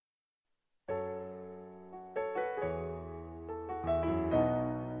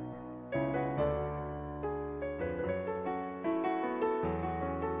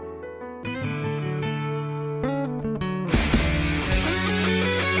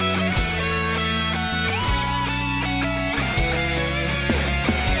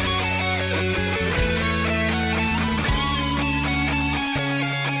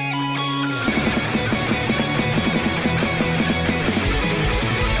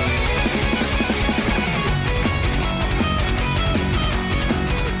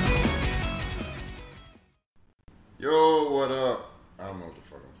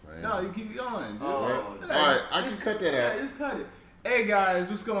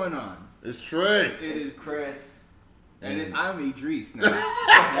going on? It's Trey. It's Chris. And I'm Idris now.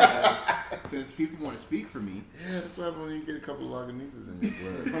 Since people want to speak for me. Yeah, that's what happens when you get a couple of Lagunitas in your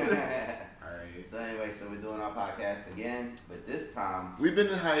blood. Alright. So anyway, we're doing our podcast again, but this time we've been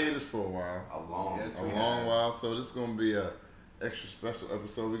in hiatus for a while. A long while. So this is gonna be a extra special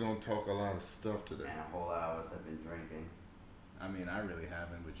episode. We're gonna talk a lot of stuff today. And a whole lot of us have been drinking. I mean, I really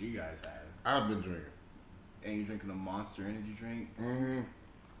haven't, but you guys have. I've been drinking. And you're drinking a Monster Energy drink? Mm-hmm.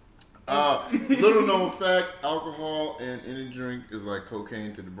 Little known fact, alcohol and energy drink is like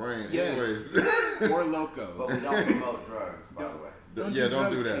cocaine to the brain. Yes. Anyways. Or loco. But we don't promote drugs, by the way. Don't do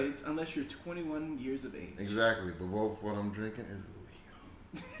drugs, that. Kids, unless you're 21 years of age. Exactly. But what I'm drinking is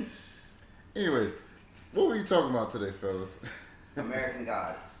illegal. Anyways, what were you talking about today, fellas? American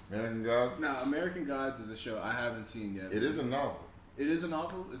Gods. American Gods? Now, American Gods is a show I haven't seen yet. It is a novel. It is a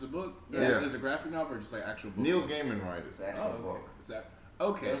novel? It's a book? Yeah. Is it a graphic novel or just like actual book? Neil Gaiman writes It's an actual book. Is that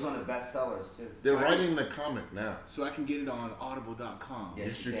okay? It was one of the best sellers too. They're writing the comic now. So I can get it on audible.com.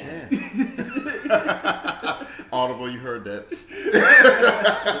 Yes, you can. Audible, you heard that. This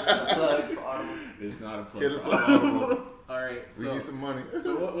is a plug for Audible. It's not a plug. Hit us on Audible. All right. We need some money.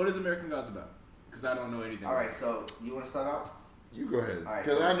 So what is American Gods about? Because I don't know anything. All right, so you want to start out? You go ahead. All right,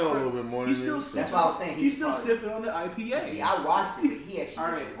 Because so I know a little bit more than you. That's what I was saying. He's still sipping on the IPA. See, I watched it, but he actually All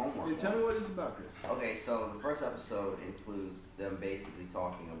did right. some homework. Then tell me what it's about, Chris. Okay, so the first episode includes them basically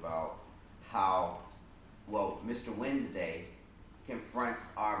talking about how, Mr. Wednesday confronts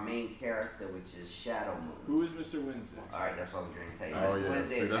our main character, which is Shadow Moon. Who is Mr. Wednesday? All right, that's what I was going to tell you. Oh, Mr. yeah.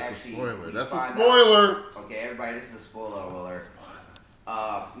 Wednesday See, is that's actually, a spoiler. you That's a find spoiler. Okay, everybody, this is a spoiler alert.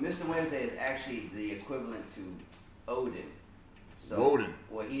 Mr. Wednesday is actually the equivalent to Odin. So, Odin.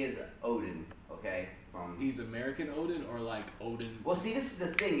 Well, he is Odin, okay? He's American Odin or like Odin? Well, see, this is the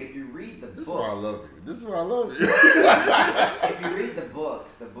thing. If you read the This book, is why I love you. This is why I love you. if you read the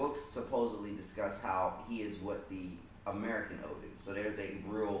books supposedly discuss how he is what the American Odin. So there's a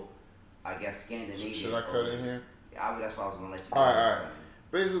real, I guess, Scandinavian. Should I cut Odin. in here? That's why I was gonna let you. All right.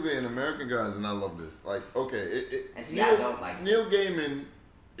 Basically, in American Gods, and I love this. Like, okay, And see, I don't like Neil this. Gaiman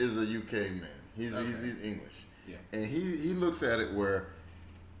is a UK man. He's English. Yeah. And he looks at it where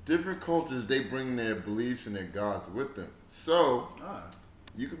different cultures, they bring their beliefs and their gods with them. So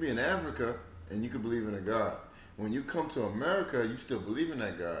you could be in Africa and you could believe in a god. When you come to America, you still believe in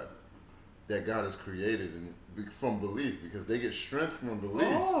that god. That God is created and from belief, because they get strength from belief.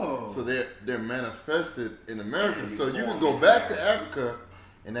 Oh. So they're manifested in America. So you can go back to Africa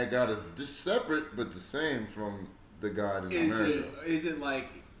and that God is just separate but the same from the God in America. Is it like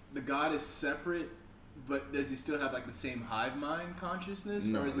the God is separate, but does he still have like the same hive mind consciousness?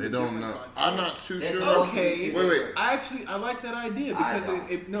 No, or is they it don't know. I'm not too There's sure. Okay. Wait. I like that idea because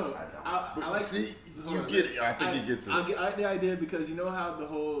I like. See, you get it. I think he gets it. I get the idea because you know how the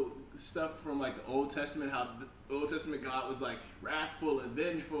whole stuff from like the Old Testament, how the Old Testament God was like wrathful and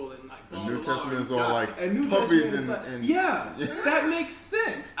vengeful and like The New Testament is all like and puppies and yeah, that makes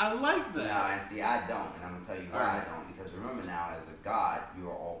sense. I like that. No, and see, I don't, and I'm gonna tell you why I don't. Because remember now, as a God, you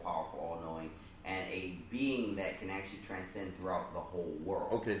are all powerful, all knowing, and a being that can actually transcend throughout the whole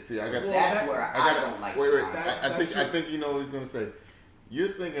world. Okay, see, So I got. that's where I don't like. Wait. The I think you know what he's gonna say. You're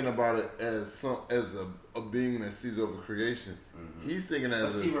thinking about it as a being that sees over creation. Mm-hmm. He's thinking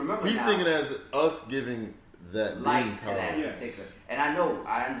thinking as us giving that life being to power. that particular. And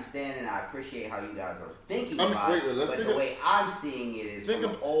I understand, and I appreciate how you guys are thinking about it. But the way I'm seeing it is think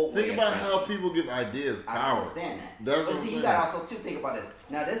about how people give ideas power. I understand that. But see, you got to also too think about this.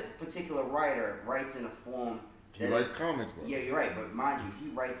 Now, this particular writer writes in a form. He writes comics books. Yeah, you're right. But mind you,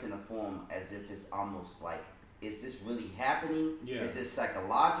 he writes in a form as if it's almost like, is this really happening? Yeah. Is this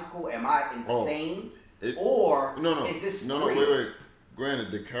psychological? Am I insane? No. Is this no, real? wait.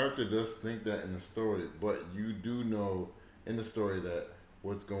 Granted, the character does think that in the story, but you do know in the story that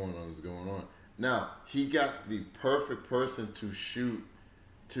what's going on is going on. Now, he got the perfect person to shoot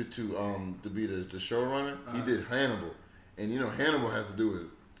to be the showrunner. He did Hannibal, and Hannibal has to do with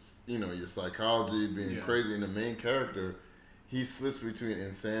your psychology, being crazy, and the main character. He slips between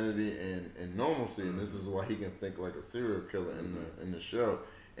insanity and normalcy, and this is why he can think like a serial killer in the show.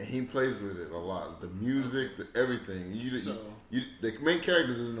 And he plays with it a lot. The music, everything. The main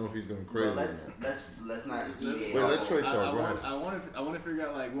character doesn't know if he's going crazy. Well, let's not deviate. Wait, let Troy talk. Go ahead. I want to figure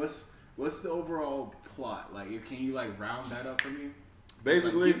out like what's the overall plot? Like, can you like round that up for me?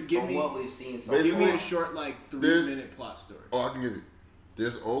 Basically, like, give from me what we've seen so far. Give me a short 3-minute plot story. Oh, I can give you.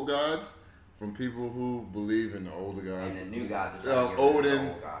 There's old gods from people who believe in the older gods. And the new gods are Odin,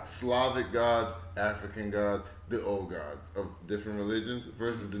 old gods. Slavic gods, African gods, the old gods of different religions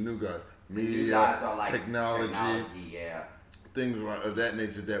versus the new gods. Media, New gods are like technology, yeah. things like of that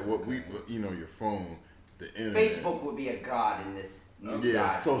nature that what we, your phone, the internet. Facebook would be a god in this.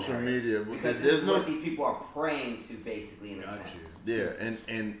 Social scenario. media. Because this is what these people are praying to, basically, in a sense. Yeah,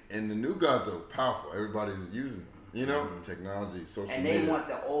 and the new gods are powerful. Everybody's using them. Technology, social media. And they want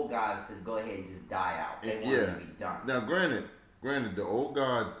the old gods to go ahead and just die out. They want them to be done. Now, granted, the old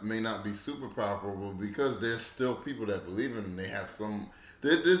gods may not be super powerful, but because there's still people that believe in them, they have some.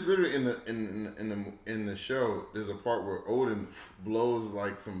 There's literally in the show, there's a part where Odin blows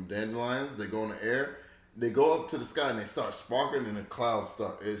like some dandelions. They go in the air. They go up to the sky and they start sparkling, and the clouds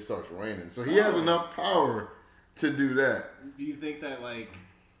starts raining. So he has enough power to do that. Do you think that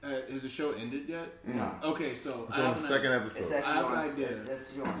has the show ended yet? No. Okay, so it's on the second episode. It's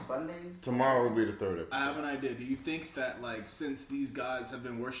actually on Sundays. Tomorrow will be the third episode. I have an idea. Do you think that since these gods have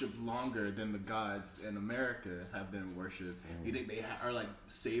been worshipped longer than the gods in America have been worshipped, do you think they are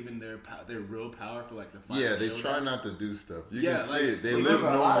saving their real power for the final Yeah, they showdown? try not to do stuff. You can see it. They live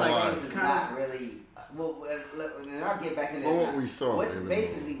normal lives. It's not really. Well, and I'll get back into this. What we saw.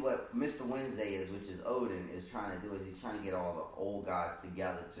 Basically, what Mr. Wednesday is, which is Odin, is trying to do is he's trying to get all the old gods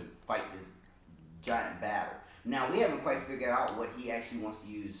together to fight this giant battle. Now, we haven't quite figured out what he actually wants to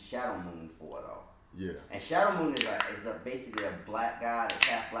use Shadow Moon for, though. Yeah. And Shadow Moon is basically a black guy that's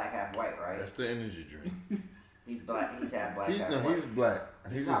half black, half white, right? That's the energy drink. He's black. He's half black, half white. He's black.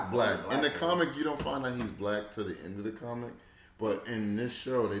 He's just black. In the black, comic, you don't find out he's black to the end of the comic. But in this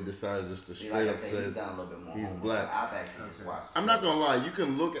show, they decided just to straight up say he's done a little bit more. He's black. I've actually just watched. I'm not gonna lie. You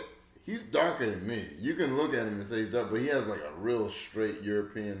can look at. He's darker than me. You can look at him and say he's dark, but he has a real straight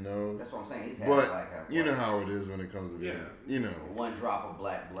European nose. That's what I'm saying. He's half but black, half white. You know how it is when it comes to one drop of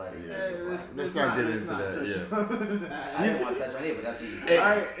black blood. Let's not get into that. Yeah. I didn't want to touch my name, but that's what you said.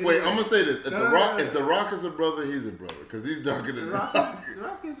 Right, wait, I'm gonna say this: if the Rock is a brother, he's a brother because he's darker than The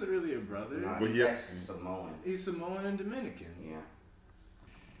Rock isn't really a brother. No, but he's actually Samoan. He's Samoan and Dominican. Yeah.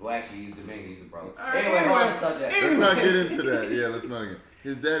 Well, actually, he's Dominican. He's a brother. Right, anyway, hold on the subject. Let's not get into that. Yeah, let's not get.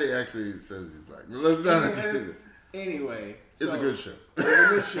 His daddy actually says he's black. But let's not get into it. Anyway, it's a good show.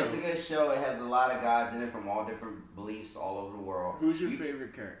 It's a good show. It has a lot of gods in it from all different beliefs all over the world. Who's your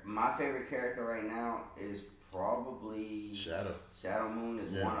favorite character? My favorite character right now is probably Shadow. Shadow Moon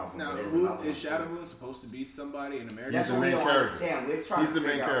is one of them. Now, is Shadow Moon supposed to be somebody in America? That's what we don't understand. He's the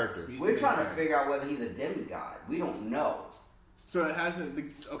main character. We're trying to figure out whether he's a demigod. We don't know. So it hasn't.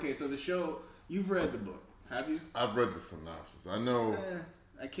 Okay, so the show. You've read the book, have you? I've read the synopsis. I know.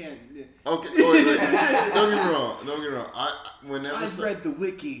 I can't. Okay, wait. Don't get me wrong. I've read the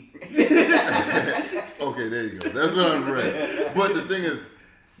wiki. Okay, there you go. That's what I've read. But the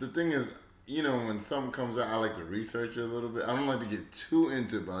thing is, when something comes out, I like to research it a little bit. I don't like to get too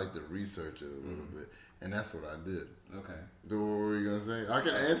into it, but I like to research it a little bit, and that's what I did. Okay. What were you gonna say? I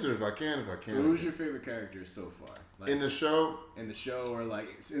can answer it if I can. So who's your favorite character so far? In the show? In the show, or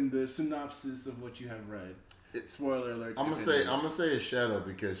in the synopsis of what you have read. Spoiler alert. I'm gonna say it's Shadow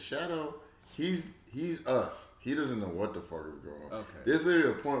because Shadow, he's us. He doesn't know what the fuck is going on. Okay. There's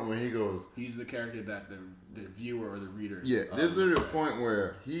literally a point where he goes. He's the character that the viewer or the reader. Yeah. There's literally a point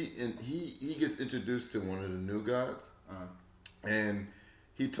where he gets introduced to one of the new gods, and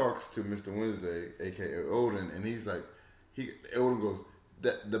he talks to Mr. Wednesday, aka Odin, and he's like, Odin goes,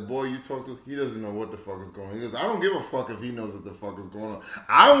 that the boy you talk to, he doesn't know what the fuck is going on. He goes, I don't give a fuck if he knows what the fuck is going on.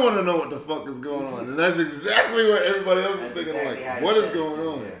 I want to know what the fuck is going on. And that's exactly what everybody else is thinking. Exactly what is going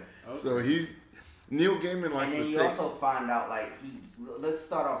on? Yeah. Okay. So Neil Gaiman likes to take. And then you also find out, let's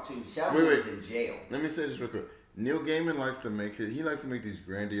start off too. Shadow was in jail. Let me say this real quick. Neil Gaiman likes to make these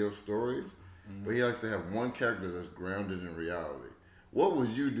grandiose stories, but he likes to have one character that's grounded in reality. What would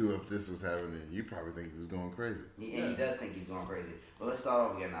you do if this was happening? You probably think he was going crazy. He does think he's going crazy. But let's start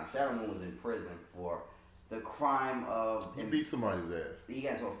off again now. Shadow Moon was in prison for the crime of... He beat somebody's ass. He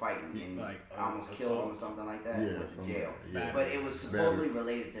got into a fight and almost killed him or something like that. Yeah, went to jail. Yeah. But it was supposedly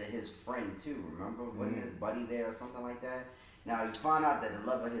related to his friend too, remember? Wasn't his buddy there or something like that? Now, you find out that the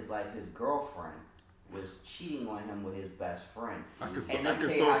love of his life, his girlfriend, was cheating on him with his best friend. I could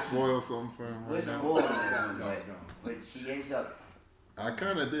spoil something for him. We're spoiling this, but she ends up... I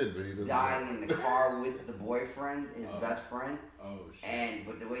kind of did, but he doesn't. Dying in the car with the boyfriend, his best friend. Oh shit!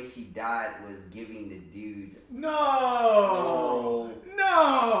 But the way she died was giving the dude. No.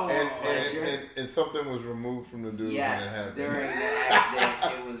 And something was removed from the dude. Yes, during the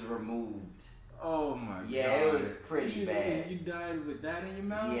accident, it was removed. Oh my god! Yeah, it was pretty bad. You died with that in your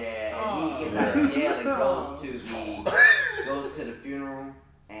mouth. Yeah, and he gets out of jail and goes to the funeral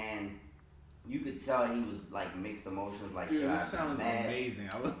and. You could tell he was mixed emotions. Dude, this sounds amazing.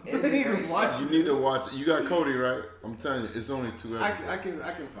 You need to watch it. You got Cody, right? I'm telling you, it's only 2 episodes. I can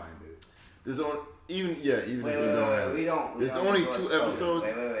find it. even if we don't have it. There's only 2 episodes.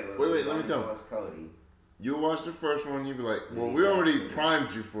 Wait, let me tell you. Cody. You'll watch the first one, you'll be like, well, we already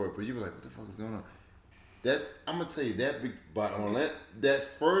primed you for it, but you'll be like, what the fuck is going on? I'm going to tell you, that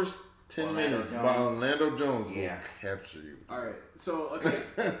first 10 minutes by Orlando Jones will capture you. All right. So, okay.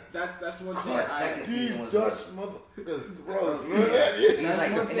 That's one thing. Second season was Dutch motherfuckers, bro.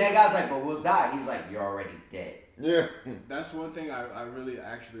 And that guy's like, but we'll die. He's like, you're already dead. Yeah. That's one thing I really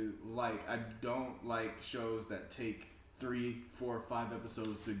actually like. I don't like shows that take 3, 4, 5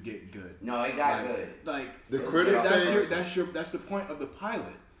 episodes to get good. No, it got good. Like the critics say that's the point of the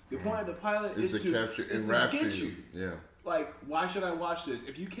pilot. The point of the pilot is to capture and get you. Yeah. Like, why should I watch this?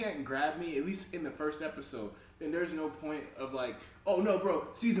 If you can't grab me, at least in the first episode, then there's no point of like, oh no, bro,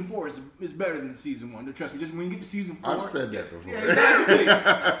 season 4 is better than season 1. Trust me, just when you get to season 4. I've said that before. Yeah,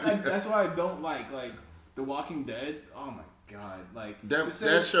 exactly. That's why I don't like The Walking Dead. Oh my god, like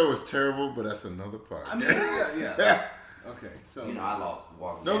that show is terrible, but that's another part. I mean, yeah. Okay, so I lost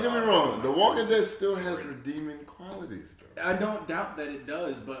Walking Dead. Don't get me wrong, The Walking Dead still has redeeming qualities, though. I don't doubt that it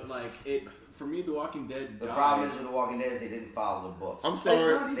does, but like for me, The Walking Dead. The problem is with The Walking Dead is they didn't follow the books. I'm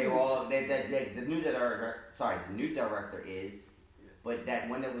sorry. They were all the new director is, but that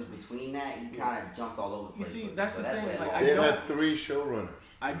when it was between that, he kind of jumped all over the place. You see, that's the thing. Like, they had 3 showrunners.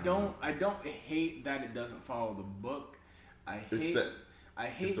 I don't hate that it doesn't follow the book. I hate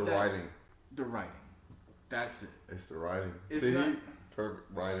the writing. The writing. That's it. It's the writing. It's not perfect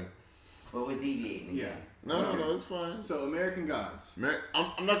writing. But we're deviating again. No, it's fine. So American Gods.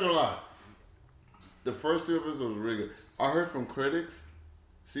 I'm not gonna lie. The first 2 episodes were really good. I heard from critics,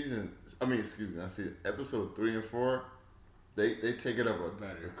 episode 3 and 4, they take it up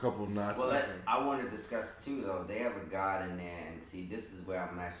a couple notches. Well, I want to discuss too though. They have a god in there, and see, this is where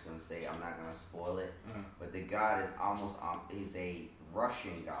I'm actually gonna say I'm not gonna spoil it, but the god is almost he's a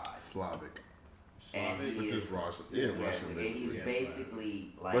Russian god. Slavic. And which is Russian. Yeah, Russian. He's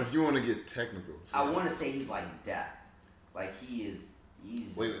basically like. But if you want to get technical, I want to say he's like death. Like he's.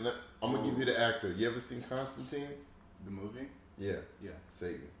 Wait, I'm gonna give you the actor. You ever seen Constantine? The movie? Yeah. Yeah.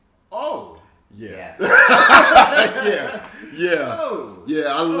 Satan. Oh. Yeah. Yes. Yeah. Oh.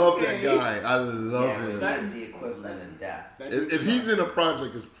 Yeah, I love that guy. I love him. That is the equivalent of death. If he's in a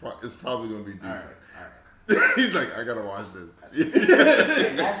project, it's probably gonna be decent. All right. He's like, I gotta watch this.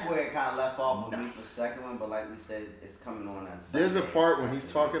 And that's where it kind of left off with me for the second one, but like we said, it's coming on as There's a part when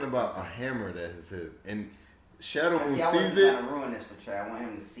he's talking about a hammer that is his, and Shadow Moon sees it. I want to ruin this for Trey. I want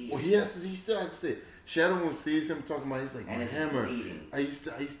him to see it. Well, he still has to say it. Shadow Moon sees him talking about. He's like, and my it's hammer. bleeding. I used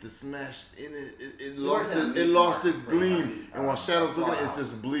to smash in it. It lost its gleam, and while Shadow's looking at it, it's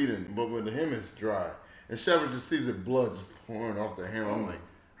just bleeding. But with him, it's dry. And Shadow just sees the blood just pouring off the hammer. I'm like,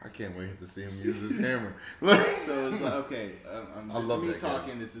 I can't wait to see him use his hammer. So it's like, okay, I love me that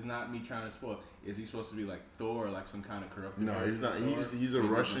talking. guy. This is not me trying to spoil. Is he supposed to be like Thor, or like some kind of corrupt? No, he's not. He's a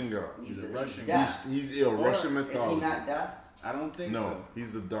Russian god. He's a Russian god. He's a Russian mythology. Is he not death? I don't think so. No,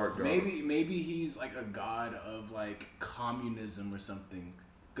 he's a dark god. Maybe he's like a god of like communism or something.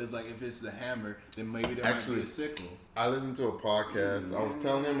 Because like if it's the hammer, then maybe there might be a sickle. I listened to a podcast. I was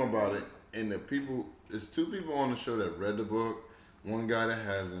telling him about it, and there's 2 people on the show that read the book. One guy that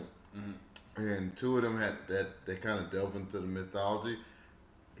hasn't, and 2 of them they kind of delve into the mythology.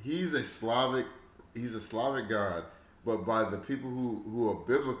 He's a Slavic god, but by the people who are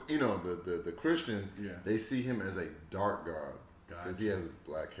biblical, the Christians, they see him as a dark god because he has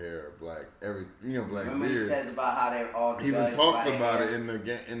black hair, black Remember beard. he says about how they're all. He even talks about it in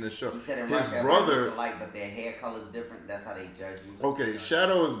the show. He said in his Russia, brother, alike, but their hair color is different. That's how they judge you. Okay,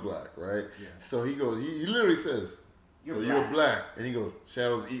 Shadow is black, right? Yeah. So he goes. He literally says, you're black, and he goes.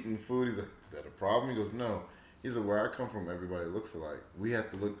 Shadow's eating food. He's like, is that a problem? He goes, no. He's like, where I come from, everybody looks alike. We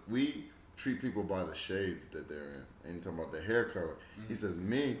have to look. We treat people by the shades that they're in. And you're talking about the hair color. He says,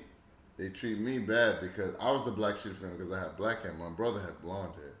 they treat me bad because I was the black sheep of the family because I had black hair. My brother had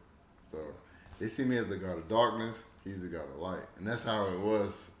blonde hair. So they see me as the god of darkness. He's the god of light. And that's how it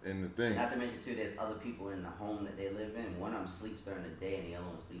was in the thing. Not to mention, too, there's other people in the home that they live in. One of them sleeps during the day and the other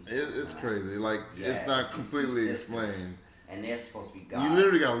one sleeps during the night. It's crazy. Like, it's not completely explained. And they're supposed to be gods. You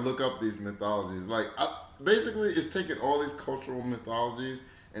literally got to look up these mythologies. Like, basically, it's taking all these cultural mythologies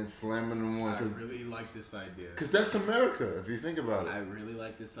and slamming them on. I really like this idea. Because that's America, if you think about it. I really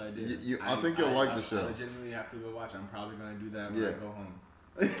like this idea. I think you'll like the show. I legitimately have to go watch. I'm probably going to do that when I go home.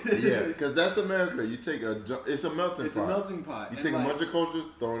 Yeah, because that's America. You take it's a melting pot. It's a melting pot. You take a bunch of cultures,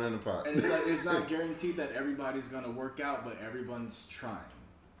 throw it in the pot. And it's like it's not guaranteed that everybody's going to work out, but everyone's trying.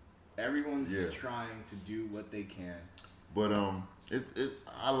 Everyone's trying to do what they can. But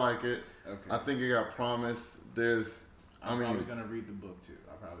I like it. Okay. I think it got promise. I'm probably gonna read the book too.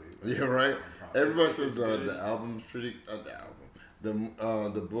 probably. Yeah, right. Probably. Everybody says the album's pretty.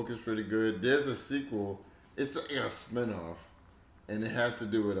 The book is pretty good. There's a sequel. It's like a spinoff, and it has to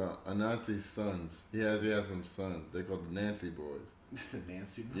do with Anansi's sons. He has some sons. They're called the Nancy Boys. The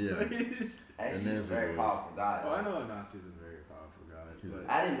Nancy Boys. Yeah. Actually, he's a very powerful god. Oh, I know Anansi's a very powerful god.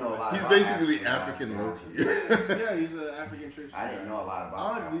 I didn't know a lot. He's about basically African Loki. Yeah, he's an African church. I didn't know a lot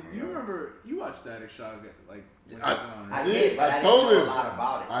about. You remember you watched Static Shock like? I did, but I told didn't know him. a lot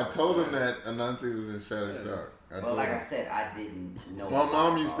about it. I told him that Anansi was in Shadow Shock. Well, like I said, I didn't know. My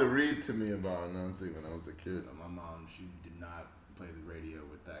mom used to read to me about Anansi when I was a kid. My mom, she did not play the radio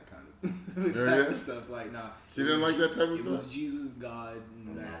with that kind of stuff. Like, nah. She didn't like that type of stuff. It was Jesus, God,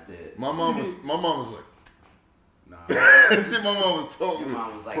 and that's it. My mom was like, nah. See, my mom was totally. Your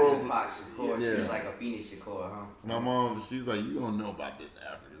mom was like Tupac Shakur. Yeah. She was like a Phoenix Shakur, huh? My mom, she's like, you don't know about this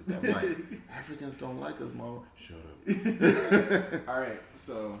African stuff. I'm like, Africans don't like us, mom. Shut up. All right,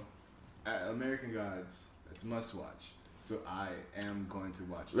 so American Gods, it's must watch. So I am going to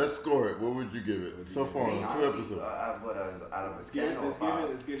watch it. Let's score it. What would you give it so far on 2 episodes? Out of a 10 or 5?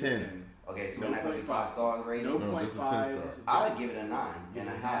 Let's give it 10. Okay, so we're not going to do 5 stars rating? No, this is 10 stars. I would give it a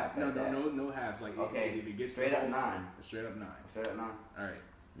 9.5. No halves. Like, okay, if it gets straight up 9. Straight up 9. Straight up 9. All right.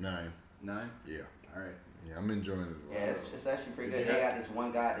 9. 9? Yeah. All right. Yeah, I'm enjoying it. Yeah, it's actually pretty good. They got this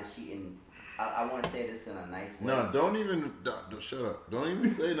one guy that's cheating. I want to say this in a nice way. No, don't even shut up. Don't even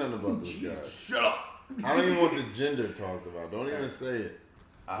say nothing about this guy. Shut up. I don't even want the gender talked about. Don't even say it.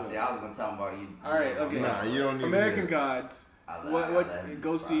 I was gonna tell him about you. All right, okay. Nah, you don't need American Gods. What?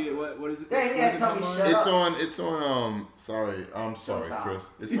 Go see it. What is it? Yeah, tell me shut up. It's on. Sorry, I'm sorry, Chris.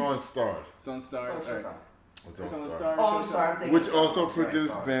 It's on Stars. It's on Stars. All right. It's on Stars. Stars. Oh, I'm sorry. I'm thinking Which also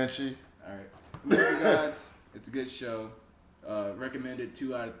produced Banshee. All right. American Gods. It's a good show. Recommended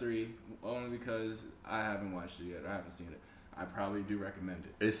 2 out of 3, only because I haven't watched it yet. I haven't seen it. I probably do recommend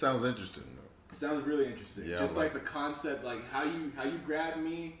it. It sounds interesting though. It sounds really interesting. Yeah, just like the concept, like how you grabbed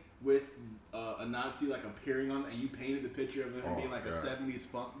me with a Nazi like appearing on, and you painted the picture of him being like a 70s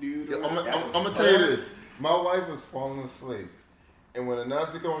funk dude. Yeah, I'm gonna tell you this. My wife was falling asleep, and when a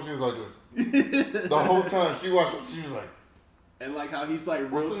Nazi comes, she was like this. The whole time she watched it, she was like. And like how he's like real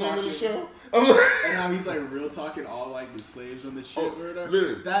What's the name talking, of the show? And how he's like real talking all like the slaves on the ship or whatever.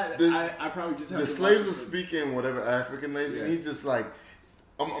 Literally, I probably just have the to slaves are speaking whatever African nation. Yeah. He's just like,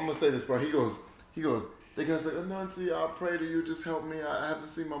 I'm gonna say this part. He goes. The guy's like, Nancy, I pray to you, just help me. I haven't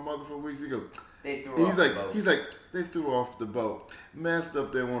seen my mother for weeks. He goes. He's like, they threw off the boat. Messed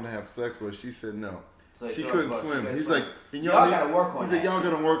up. They want to have sex with her. She said no. So she couldn't swim. He's like, y'all gotta work on that. He said, y'all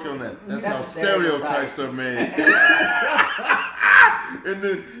gotta work on that. That's how stereotypes are made. And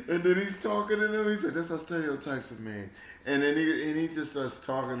then he's talking to them. He said, "That's how stereotypes are made." And then he just starts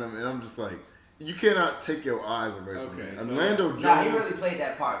talking to them, and I'm just like, you cannot take your eyes away from it. So Orlando Jones. Nah, he really played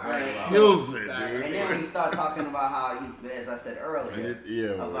that part very well. Kills it, dude. And then when he started talking about how, as I said earlier,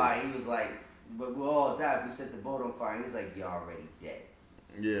 he was like, "But we'll all die if we set the boat on fire." And he's like, "You're already dead."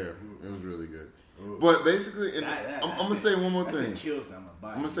 Yeah, it was really good. Ooh. But basically, I'm gonna say one more thing.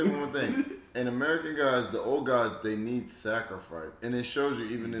 I'm gonna say one more thing. In American Gods, the old gods, they need sacrifice, and it shows you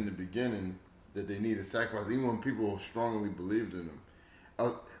even in the beginning that they needed sacrifice, even when people strongly believed in them.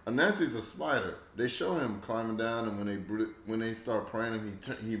 Anansi's a spider. They show him climbing down, and when they start praying him,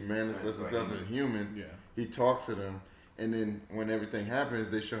 he manifests himself as a human. Yeah. He talks to them, and then when everything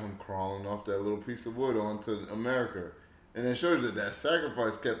happens, they show him crawling off that little piece of wood onto America. And it shows that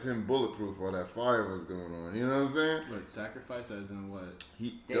sacrifice kept him bulletproof while that fire was going on. You know what I'm saying? What, sacrifice as in what?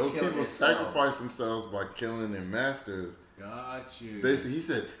 Those people sacrificed themselves by killing their masters. Got you. Basically, he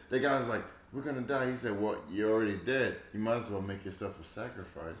said, the guy was like, we're going to die. He said, well, you're already dead. You might as well make yourself a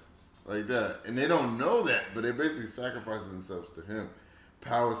sacrifice. Like that. And they don't know that, but they basically sacrifice themselves to him.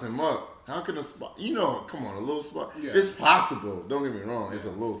 Powers him up. How can come on, a little spider. Yeah. It's possible. Don't get me wrong. Yeah. It's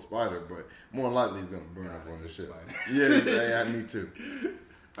a little spider, but more likely he's going to burn up on this shit. Yeah, me too.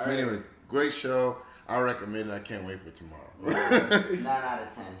 But anyways, great show. I recommend it. I can't wait for tomorrow. 9 out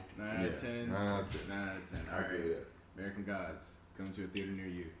of 10. 9 out of 10. 9 out of 10. 9 out of 10. All right. American Gods coming to a theater near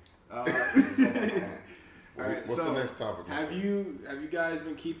you. All right, what's the next topic? Have you guys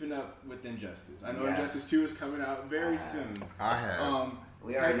been keeping up with Injustice? I know Injustice 2 is coming out very soon. I have.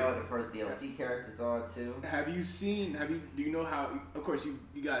 We already know what the first DLC characters are too. Do you know how, of course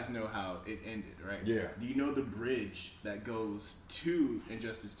you guys know how it ended, right? Yeah. Do you know the bridge that goes to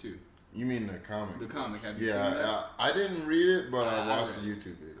Injustice 2? You mean the comic? The comic, have you seen that? Yeah, I didn't read it, but I watched the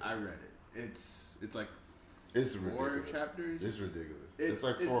YouTube video. I read it. It's like it's 4 ridiculous. chapters. It's ridiculous. It's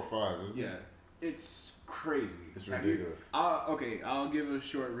like 4 or 5, isn't it? Yeah. It's crazy. It's ridiculous. I'll give a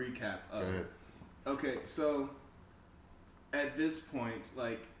short recap. Go ahead. Okay, so at this point,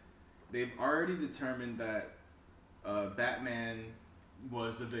 like, they've already determined that Batman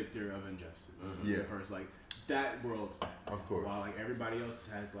was the victor of injustice. Yeah. First, like, that world's Batman. Of course. While, like, everybody else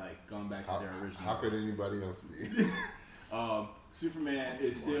has, like, gone back to their original. How could anybody else be? Superman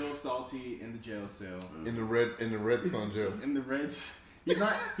is still salty in the jail cell. In the red sun jail. In the Reds.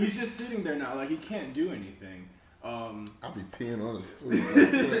 He's just sitting there now, like, he can't do anything. I'll be peeing on his food.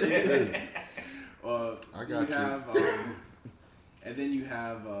 I got you. And then you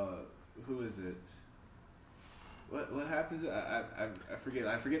have who is it? What happens? I forget.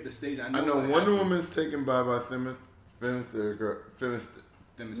 I forget the stage. I know Wonder Woman's taken by Themyscira.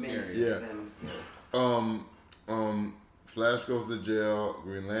 Yeah. Flash goes to jail.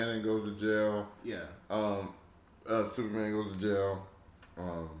 Green Lantern goes to jail. Yeah. Superman goes to jail.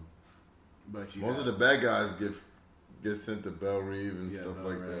 But most of the bad guys get sent to Belle Reve and stuff Belle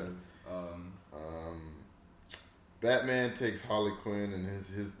like Reve. that. Batman takes Harley Quinn and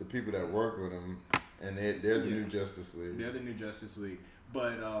the people that work with him, and they're the new Justice League. They're the new Justice League.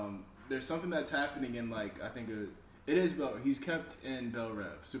 But there's something that's happening in, like, I think it is he's kept in Belle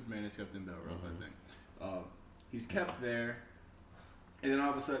Reve. Superman is kept in Belle Reve, I think. He's kept there, and then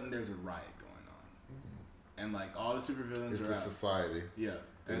all of a sudden there's a riot going on, and, like, all the supervillains It's are the out. society. Yeah.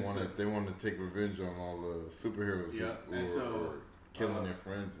 They want to take revenge on all the superheroes who are killing their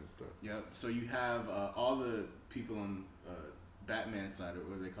friends and stuff. Yep. So you have all the people on Batman's side, or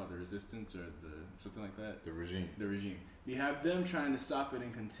what they call the Resistance, or something like that. The regime. The regime. You have them trying to stop it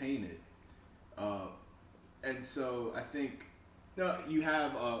and contain it, and so I think you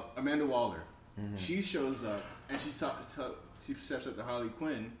have Amanda Waller. Mm-hmm. She shows up and she steps up to Harley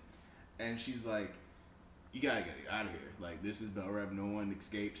Quinn, and she's like, "You gotta get out of here. Like, this is Belle Reve. No one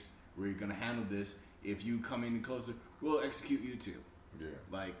escapes. We're gonna handle this. If you come any closer, we'll execute you too." Yeah.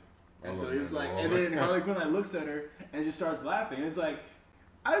 Like, and so it's like, and then Harley Quinn, like, looks at her and just starts laughing. And it's like,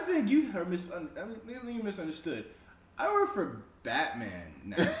 I think you misunderstood. I work for Batman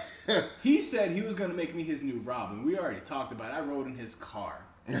now. He said he was gonna make me his new Robin. We already talked about it. I rode in his car.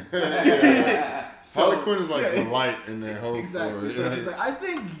 Harley Quinn is like the light in that whole exactly. story. So she's like, I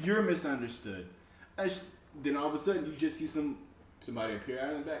think you're misunderstood. Then all of a sudden, you just see somebody appear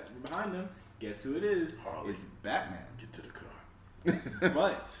out in the back behind them. Guess who it is? Harley. It's Batman. Get to the car.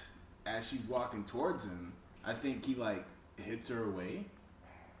 But as she's walking towards him, I think he, like, hits her away,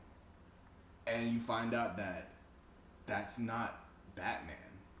 and you find out that that's not Batman.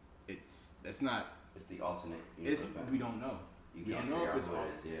 It's the alternate. We don't know. You don't know if it's all.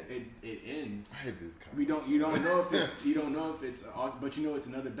 It ends. I hate this kind. You don't know if it's but you know it's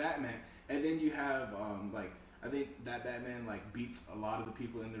another Batman. And then you have like, I think that Batman, like, beats a lot of the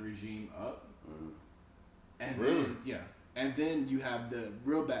people in the regime up. Mm-hmm. And really? Then, yeah. And then you have the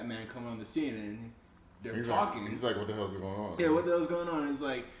real Batman come on the scene, and they're he's talking. He's like, what the hell's going on? Yeah, what the hell's going on? It's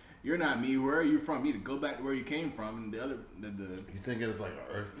like, you're not me. Where are you from? You need to go back to where you came from. And the other, You think it's like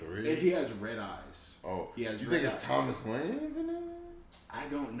Earth 3? He has red eyes. Oh. He has. You red think eyes. it's Thomas Wayne? I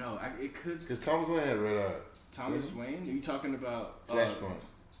don't know. It could. Because Thomas Wayne had red eyes. Thomas Wayne? Are you talking about Flashpoint?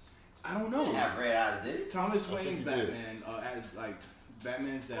 I don't know. He didn't have red eyes, did he? Thomas Wayne's Batman, as, like,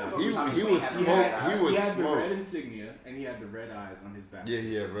 Batman's dad. He was smoked. He had the red insignia, and he had the red eyes on his back. Yeah,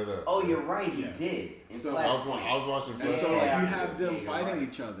 he had red eyes. Oh, you're right. He did. So I was watching. And so, like, you have them you're fighting right.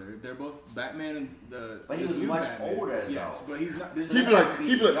 each other. They're both Batman and the. But he was much older, yes, though. but he's not.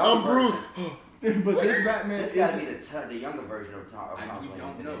 He'd be like, I'm Bruce. But this Batman. This gotta be the younger version of Thomas We Wayne.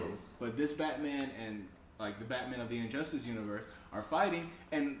 don't know. But this Batman and, like, the Batman of the Injustice universe are fighting,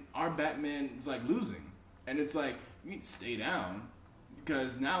 and our Batman is, like, losing. And it's like, you need to stay down,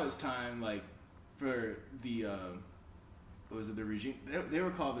 because now it's time, like, for the what was it, the regime? They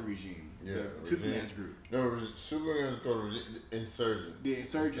were called the regime. Yeah, the Superman's group. No, Superman's called Insurgents. The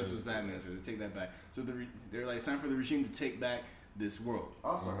Insurgents was Batman, so they take that back. So they're like, it's time for the regime to take back this world.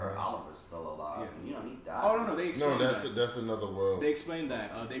 Also, her Oliver's still alive. Yeah. You know, he died. Oh no, they explained that's another world. They explained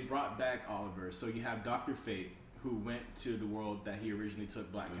that they brought back Oliver. So you have Dr. Fate, who went to the world that he originally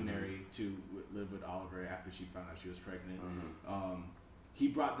took Black Canary to live with Oliver after she found out she was pregnant. Mm-hmm. He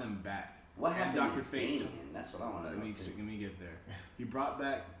brought them back. What happened to Dr. Fate? Damien? That's what I want to know. Let me get there. He brought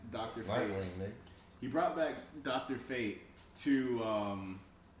back Dr. Fate. Nightwing, Nick. He brought back Dr. Fate to.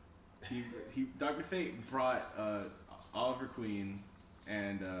 Dr. Fate brought Oliver Queen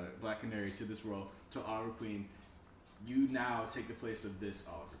and Black Canary to this world. To Oliver Queen, you now take the place of this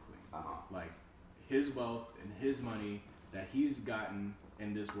Oliver Queen. Like, his wealth and his money that he's gotten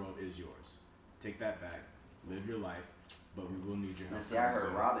in this world is yours. Take that back. Live your life, but we will need your help. Now, see, I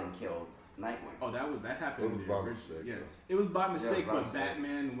heard Robin killed Nightwing. Oh, that happened. It was by mistake. Yeah, it was by mistake, but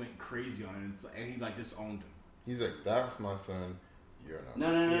Batman went crazy on it, and he, like, disowned him. He's like, that's my son. You're not. No.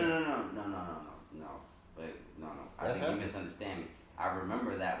 Wait, no. I That think happened. you misunderstand me. I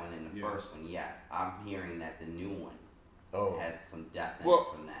remember that one in the first one. Yes, I'm hearing that the new one has some death in it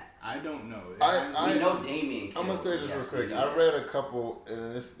from that. I don't know. We know Damien. I'm gonna say this real quick. I read a couple,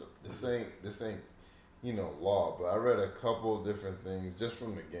 and this ain't law, but I read a couple different things just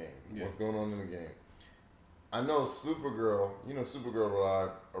from the game. Yeah. What's going on in the game? I know Supergirl.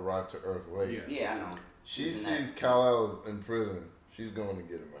 Supergirl arrived to Earth late. Yeah, I know. She sees Kal-El in prison. She's going to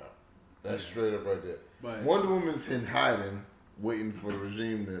get him out. That's straight up right there. But Wonder Woman's in hiding, waiting for the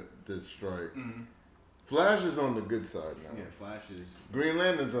regime to strike. Mm-hmm. Flash is on the good side now. Yeah, Flash is. Green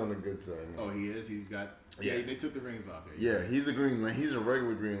Lantern's on the good side now. Oh, he is? He's got. Yeah, they took the rings off. He's a Green Lantern. He's a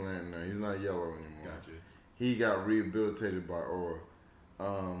regular Green Lantern now. He's not yellow anymore. Gotcha. He got rehabilitated by Aura.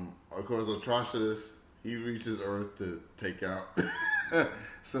 Of course, Atrocitus, he reaches Earth to take out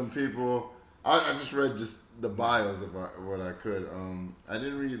some people. I just read the bios of what I could. I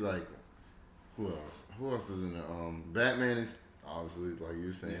didn't read who else? Who else is in there? Batman is obviously, like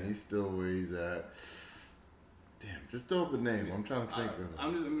you saying, he's still where he's at. Damn, just throw up a name. I'm trying to think of it.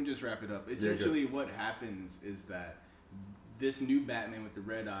 Let me just wrap it up. Essentially, what happens is that this new Batman with the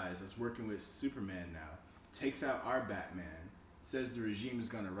red eyes that's working with Superman now takes out our Batman, says the regime is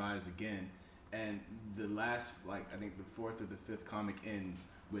going to rise again, and the last, I think the fourth or the fifth comic ends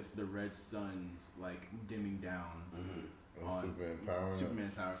with the red sun's dimming down on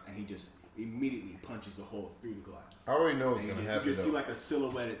Superman's powers, and he just immediately punches a hole through the glass. I already know what's gonna happen. You just see a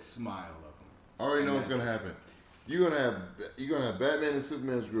silhouetted smile of him. I already know what's gonna happen. You're gonna have Batman and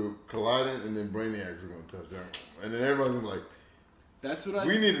Superman's group colliding, and then Brainiac's gonna touch down, and then everybody's gonna be like, "That's what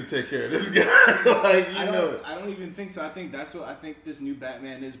we need to take care of this guy." I don't even think so. I think this new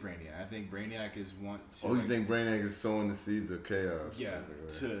Batman is Brainiac. I think Brainiac is you think Brainiac is sowing the seeds of chaos? Yeah,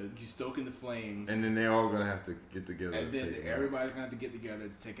 you stoking the flames, and then they're all gonna have to get together. And then everybody's gonna have to get together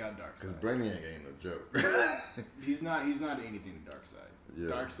to take out Darkseid. Because Brainiac ain't no joke. He's not anything to Darkseid.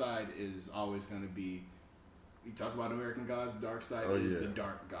 Yeah. Darkseid is always gonna be. You talk about American gods. Darkseid is the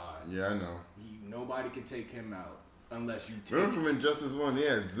dark god. Yeah, I know. Nobody can take him out. Unless you take remember from Injustice 1,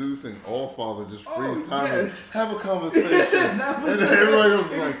 Zeus and Allfather just freeze time and have a conversation. And then everybody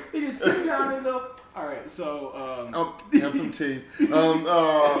else is like... They just sit down and go, all right, so... have some tea. What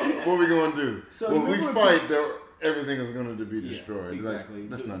are we going to do? So when we fight, everything is going to be destroyed. Yeah, exactly.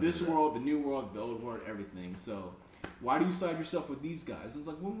 This world, the new world, the old world, everything. So... Why do you side yourself with these guys? It's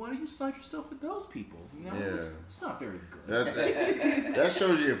like, well, why do you side yourself with those people? It's not very good. That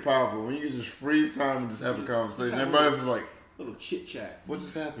shows you're powerful. When you can just freeze time and just have a conversation. Everybody else is like, little chit chat. What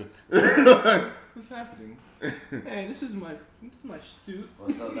just happened? What's happening? Hey, this is my suit. Well,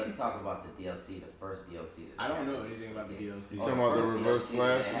 so let's talk about the DLC, the first DLC. I don't know anything about the DLC. You talking about the Reverse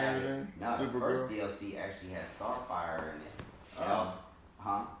Flash and everything? No, the first DLC actually has Starfire in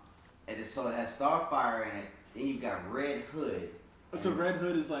it. And so it has Starfire in it. Then you got Red Hood. So Red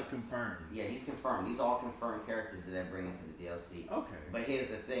Hood is confirmed. Yeah, he's confirmed. These are all confirmed characters that they bring into the DLC. Okay. But here's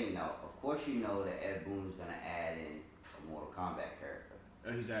the thing, though. Of course, you know that Ed Boon's gonna add in a Mortal Kombat character.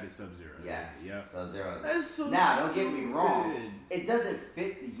 He's added Sub-Zero. Yes. Yep. Sub-Zero. That's so now, don't get me wrong. It doesn't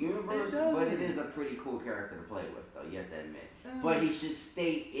fit the universe, but it is a pretty cool character to play with, though. You have to admit. But he should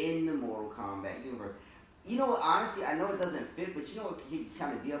stay in the Mortal Kombat universe. You know what, honestly, I know it doesn't fit, but you know what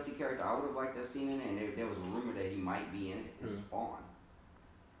kind of DLC character I would have liked to have seen in it, and there was a rumor that he might be in it, is Spawn.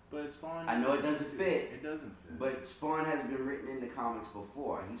 But Spawn... I know it doesn't fit. It doesn't fit. But Spawn has been written in the comics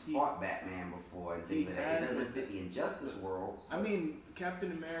before. He's fought Batman before and things like that. It doesn't fit the Injustice world. I mean,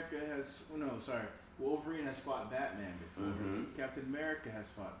 Captain America has... Oh, no, sorry. Wolverine has fought Batman before. Mm-hmm. Captain America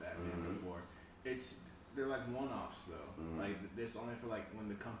has fought Batman before. They're one-offs though. This only for when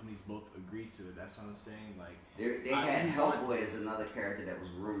the companies both agree to it. That's what I'm saying. They had Hellboy as another character that was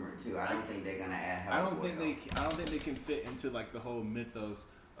rumored too. I don't think they're gonna add Hellboy. I don't think they can fit into the whole mythos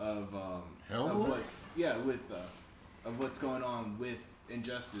of Hellboy. Of what's going on with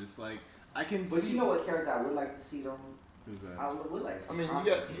Injustice. I can. But you know what character I would like to see though? Who's that? I would like to see. I mean,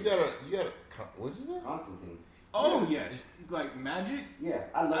 Constantine. you gotta. What'd you say? Constantine. Oh yes, Magic. Yeah,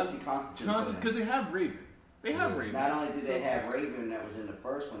 I love to see Constantine. Because they have Raven. They have Raven. Not only do they have Raven that was in the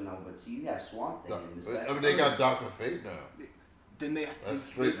first one though, but you have Swamp Thing in the second. I mean, they got Dr. Fate now. Then that's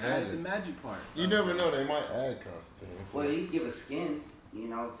straight magic. The magic part. You never know; they might add Constantine. Well, at least give a skin, to.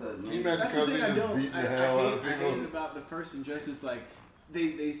 Can you imagine Constantine just beating the hell out of people? I hate about the first Injustice.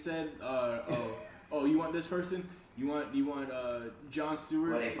 They said, you want this person? You want John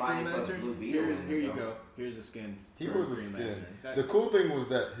Stewart? Well, they finally put Blue Beetle in. Here you go. Here's a skin. He was a skin. The cool thing was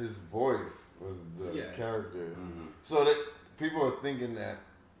that his voice was the character. Mm-hmm. So that people are thinking that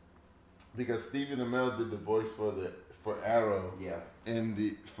because Stephen Amell did the voice for Arrow. Yeah.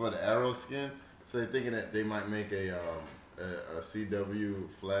 For the Arrow skin, so they're thinking that they might make a CW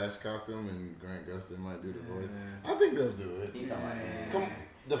Flash costume, and Grant Gustin might do the voice. I think they'll do it. He's talking about Come,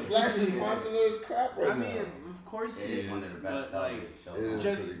 the Flash is popular as crap right now. Of course it is one of the best television shows. It is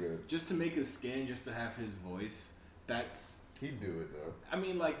just, pretty good. Just to make a skin, just to have his voice, that's. He'd do it though. I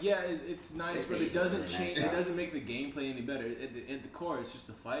mean, like, yeah, it's nice, but it doesn't change. It doesn't make the gameplay any better. At the core, it's just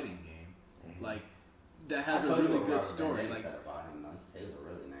a fighting game. Mm-hmm. Like that has a really good story. Like said about him, though. He was a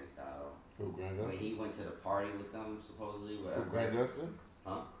really nice guy, though. Who, Grant When Gustin? he went to the party with them, supposedly, whatever. Who, Grant Gustin?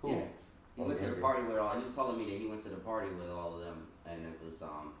 Huh? Who? Yeah. He went to the Grant party with all. He was telling me that he went to the party with all of them, and it was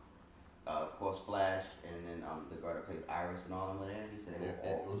of course Flash, and then the girl that plays Iris and all of them were there. He said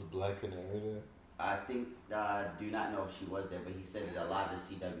It was Black Canary there. I think do not know if she was there, but he said that a lot of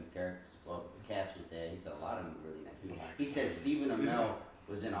the CW characters, well, the cast was there. He said a lot of them were really nice people. He said Stephen Amell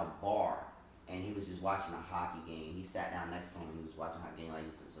was in a bar and he was just watching a hockey game. He sat down next to him and he was watching a hockey game like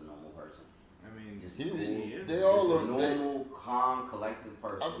this is a normal person. I mean, Just they all look a normal, calm, collective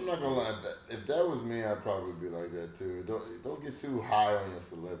person. I'm not gonna lie. If that was me, I'd probably be like that too. Don't get too high on your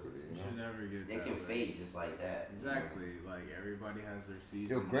celebrity. You should never get. They can fade just like that. Exactly. Like everybody has their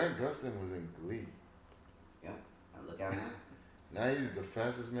season. Yo, Grant Gustin was in Glee. Yeah, and look at him now. Now he's the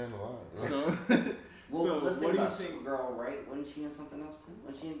fastest man alive. Right? So, well, so let's what think do you about think? Supergirl, right? Wasn't she in something else too?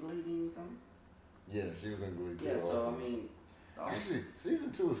 Was she in Glee? Didn't you tell me? Yeah, she was in Glee too. Yeah, so also. I mean, actually,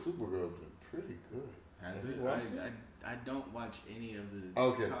 season 2 of Supergirl's been pretty good. Has Have it? you watched I don't watch any of the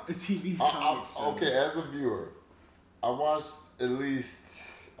Okay. TV comics. Okay, as a viewer, I watched at least,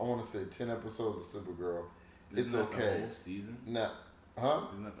 I want to say 10 episodes of Supergirl. Isn't that okay. The whole season? Nah, huh?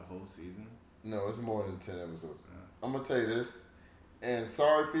 Isn't that the whole season? No, it's more than 10 episodes. I'm going to tell you this, and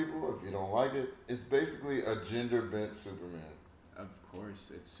sorry people if you don't like it, it's basically a gender-bent Superman. Of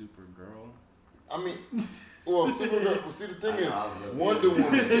course, it's Supergirl. I mean, well, Supergirl, see the thing is, Wonder Woman,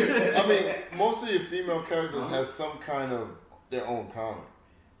 I mean, most of your female characters have some kind of their own comic.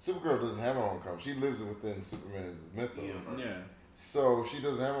 Supergirl doesn't have her own comic. She lives within Superman's mythos. Yeah. So she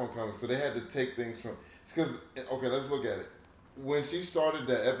doesn't have her own comic. So they had to take things from, because, okay, let's look at it. When she started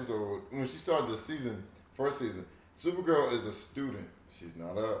that episode, when she started the season, first season, Supergirl is a student. She's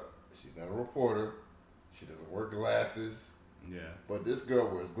not a reporter. She doesn't wear glasses. Yeah. But this girl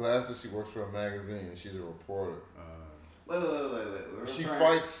wears glasses. She works for a magazine. And she's a reporter. Wait. She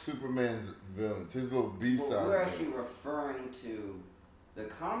fights Superman's villains. His little B-side. Well, we're actually referring to the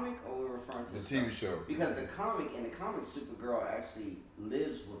comic, or we're referring to the TV show. Because in the comic, Supergirl actually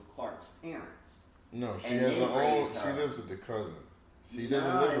lives with Clark's parents. No, she And has they her own. raise her. She lives with the cousins. She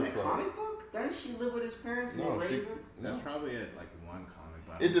doesn't live in with the Clark. comic book. Doesn't she live with his parents and No, they she- raise him? That's No. probably at like one comic.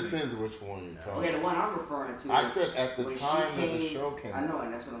 But It depends which one you're talking. Okay, the one I'm referring to. I is said at the when she time that the came- show came I know, out.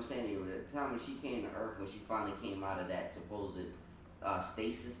 and that's what I'm saying to you. At the time when she came to Earth, when she finally came out of that supposed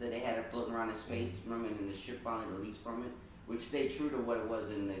stasis that they had her floating around in space, Mm-hmm. remember, and then the ship finally released from it, which stayed true to what it was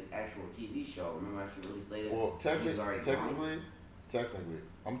in the actual TV show. Remember how she released later? Well, She was already technically,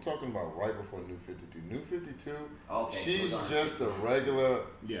 I'm talking about right before New 52. New 52, Okay, she she's was on just her a regular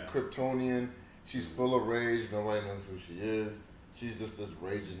Yeah. Kryptonian. She's full of rage. Nobody knows who she is. She's just this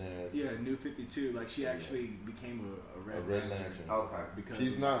raging ass. Yeah, New 52. Like she actually became a Red Lantern. Okay. Because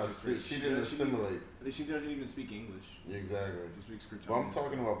She's of not a this stu- race. she didn't assimilate. She doesn't even speak English. Exactly. She speaks Kryptonian. But I'm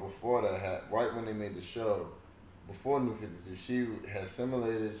talking about before that, right when they made the show, before New 52, she had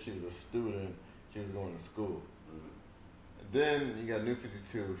assimilated, she was a student, she was going to school. Then you got New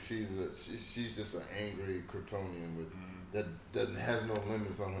 52, she's just an angry Kryptonian with that has no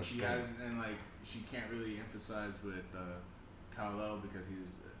limits on her She strength. has, and like she can't really emphasize with Kal-El because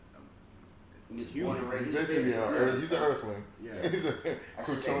he's He was born and raised in He's basically the he's an Earthling. yeah. He's a I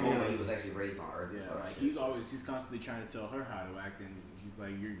should say born, he Kryptonian. was actually raised on Earth. Yeah, like he's constantly trying to tell her how to act, and she's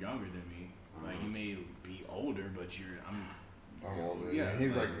like, "You're younger than me. Like you may be older, but I'm older. Yeah, Yeah,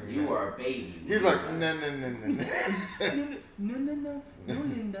 he's like You are a baby. He's like no. no,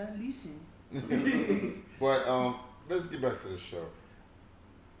 Linda, listen." But let's get back to the show.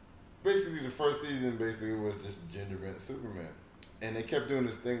 Basically, the first season was just gender bent Superman, and they kept doing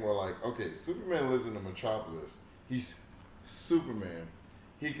this thing where like, okay, Superman lives in the metropolis. He's Superman.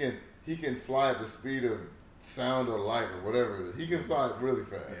 He can fly at the speed of sound or light or whatever it is. He can fly really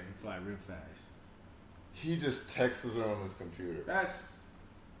fast. Yeah, he fly real fast. He just texts her on his computer.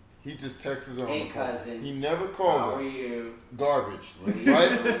 He just texts her on Hey, the phone. cousin. He never How calls are her. you? Garbage, What are you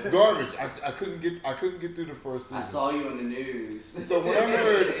right? doing? Garbage. I couldn't get through the first season. I saw you on the news. So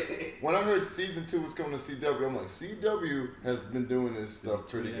when I heard season 2 was coming to CW, I'm like, CW has been doing this stuff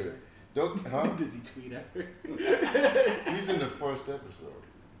pretty good. Huh? Does he tweet at her? He's in the first episode.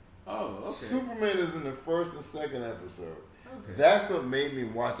 Oh, okay. Superman is in the first and second episode. Okay. That's what made me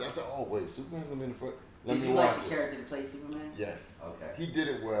watch it. I said, oh, wait, Superman's going to be in the first. Did you like the character to play Superman? Yes. Okay. He did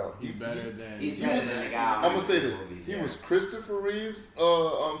it well. He's better than the guy. I'm going to say this. He was Christopher Reeve's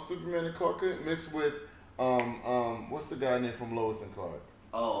Superman and Clark Kent mixed with, what's the guy named from Lois and Clark?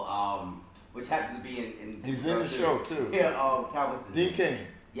 Oh, which happens to be in he's in the show, too. Yeah, what's his Dean name? Cain.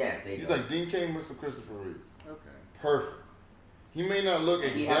 Yeah, he's like Dean Cain mixed with Christopher Reeves. Okay. Perfect. He may not look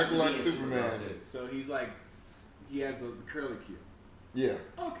exactly like Superman. So he's like, he has the curly Q. Yeah.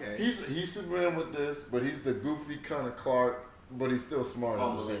 Okay. He's Superman with this, but he's the goofy kind of Clark, but he's still smart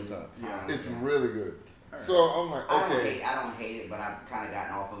at the same time. Yeah. It's really good. Right. So I'm like, okay. I don't hate it, but I've kind of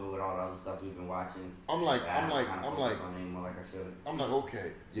gotten off of it with all the other stuff we've been watching. I'm like, on it more like I should. I'm like,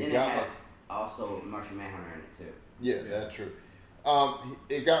 okay. Then it has also Martian Manhunter in it too. Yeah, that's true.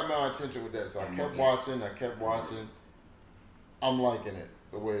 It got my attention with that, so I kept watching. I'm liking it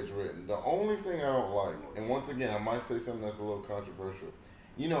the way it's written. The only thing I don't like, and once again, I might say something that's a little controversial.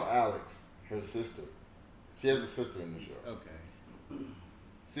 You know, Alex, her sister. She has a sister in the show. Okay.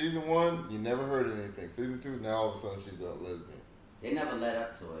 Season 1, you never heard anything. Season 2, now all of a sudden she's a lesbian. They never led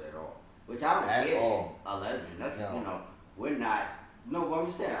up to it at all, which I don't care. She's a lesbian. That's, you know, we're not. No, what I'm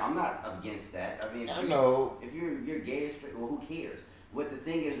just saying, I'm not against that. I mean, I know. If you're gay or straight, well, who cares? What the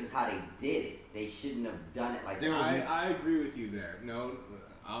thing is how they did it. They shouldn't have done it like that. I agree with you there. No,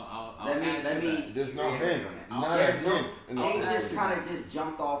 I'll let me. There's no hint. Not a hint. They just kind of just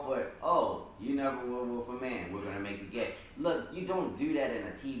jumped off with, oh, you never were with a man. We're gonna make you gay. Look, you don't do that in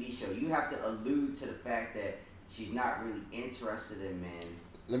a TV show. You have to allude to the fact that she's not really interested in men.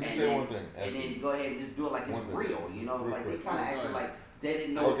 Let me say one thing. And then go ahead and just do it like it's real. You know, like they kind of acted like they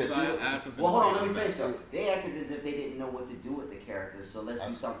didn't know Okay. what to do. Well, hold on, let me finish though. They acted as if they didn't know what to do with the characters, so let's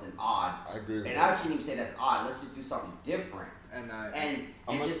do something odd. I agree with and that. I shouldn't even say that's odd. Let's just do something different. And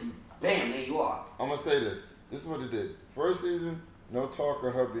just bam, there you are. I'm gonna say this. This is what it did. First season, no talk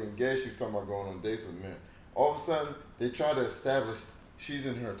of her being gay. She was talking about going on dates with men. All of a sudden, they try to establish she's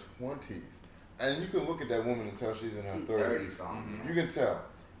in her 20s, and you can look at that woman and tell she's in her 30s. Mm-hmm. You can tell.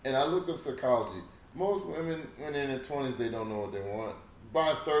 And I looked up psychology. Most women, when they're in their 20s, they don't know what they want.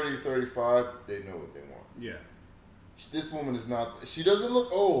 By 30, 35, they know what they want. Yeah. This woman is not. She doesn't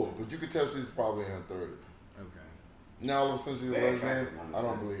look old, but you can tell she's probably in her 30s. Okay. Now all of a sudden she's a lesbian. I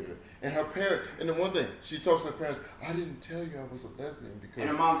don't believe it. And her parents. And the one thing she talks to her parents. I didn't tell you I was a lesbian because. And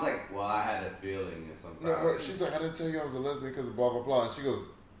her mom's like, well, I had a feeling or something. No, she's like, I didn't tell you I was a lesbian because of blah blah blah. And she goes,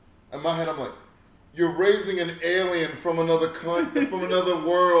 in my head, I'm like, you're raising an alien from another country, from another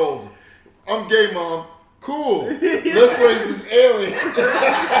world. I'm gay, Mom. Cool. Let's raise this alien.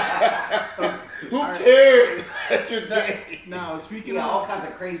 Who cares that you're gay? Now, speaking of all kinds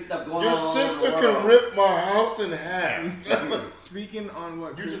of crazy stuff going your on. Your sister can rip my house in half. Speaking on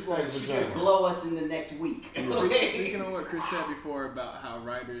what you Chris just said, like she can blow us in the next week. Speaking on what Chris said before about how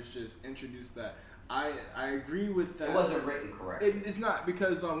writers just introduced that, I agree with that. It wasn't written correctly. It's not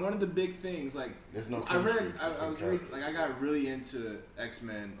because one of the big things like there's no. I got really into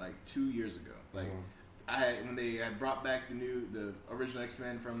X-Men like 2 years ago. Like when they had brought back the original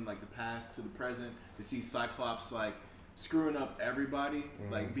X-Men from like the past to the present to see Cyclops like screwing up everybody,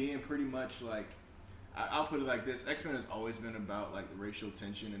 like being pretty much like. I'll put it like this: X-Men has always been about like racial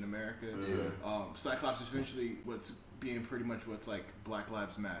tension in America. Yeah. Cyclops is eventually what's being pretty much what's like Black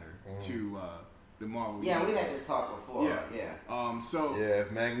Lives Matter to the Marvel. Yeah, we had this talk before. Yeah. So yeah,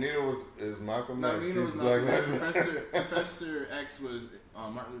 if Magneto is Malcolm X. Magneto was Malcolm X. Professor X was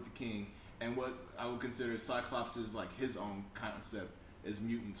Martin Luther King, and what I would consider Cyclops is like his own concept is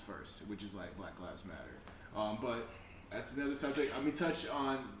mutants first, which is like Black Lives Matter. But that's another subject. Let me touch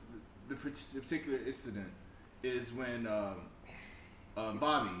on. The particular incident is when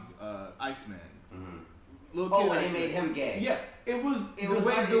Bobby, Iceman, little kid. Oh, they made him gay. Yeah, it was the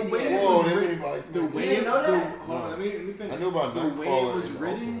way let me finish. I knew about the way it was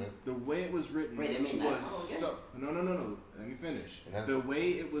written. The way it was written was so. No. Let me finish. The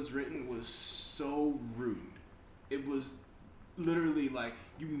way it was written was so rude. It was literally like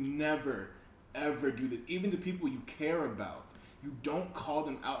you never ever do this. Even the people you care about. You don't call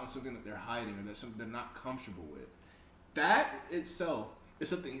them out on something that they're hiding or that's something they're not comfortable with. That itself is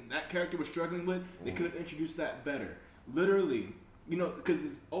something that character was struggling with. They could have introduced that better. Literally, because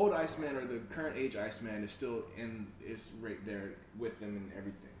this old Iceman or the current age Iceman is right there with them and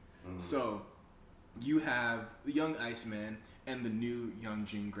everything. So you have the young Iceman and the new young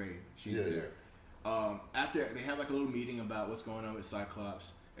Jean Grey. She's there. After they have like a little meeting about what's going on with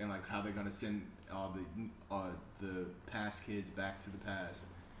Cyclops and like how they're gonna send all the past kids back to the past,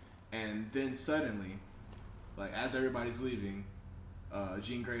 and then suddenly, like as everybody's leaving,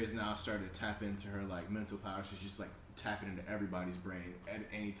 Jean Grey has now started to tap into her like mental power. She's just like tapping into everybody's brain at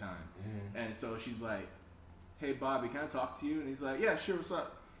any time. And so she's like, "Hey Bobby, can I talk to you?" And he's like, "Yeah, sure, what's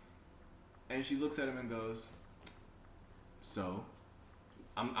up?" And she looks at him and goes, "So,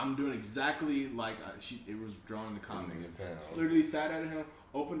 I'm doing exactly like it was drawn in the comics." She literally sat at him,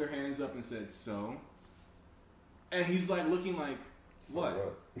 opened her hands up and said, "So?" And he's like looking like,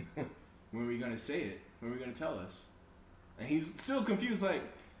 "What? When are we gonna say it? When are we gonna tell us?" And he's still confused, like,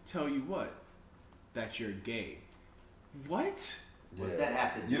 "Tell you what? That you're gay." What? What's that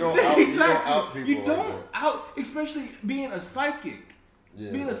have to do? You don't out, exactly. You don't out people. You don't like that. out, especially being a psychic.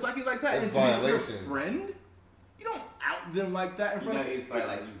 Yeah, being a psychic like that, that's and to be your violation. friend, you don't out them like that in front of. He's probably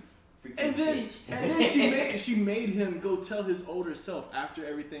like, "You freaking And then, bitch." and then she made him go tell his older self after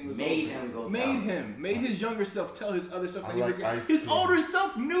everything was over. Made his younger self tell his other self that he was gay. His older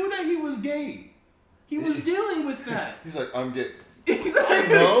self knew that he was gay. He was dealing with that. He's like, "I'm gay."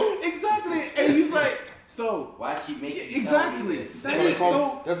 Exactly. No. Exactly. And he's like, "So why she make you exactly. tell me this?" That's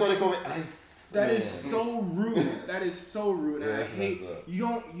why they call me Ice. That is so rude. That is so rude. And Yeah, I hate up.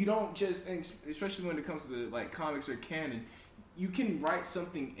 you don't just, and especially when it comes to like comics or canon, you can write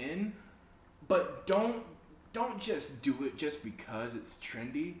something in, but don't just do it just because it's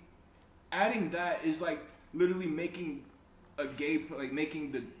trendy. Adding that is like literally making a gay, like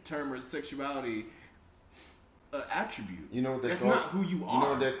making the term or sexuality an attribute. You know what that's not who you are. You know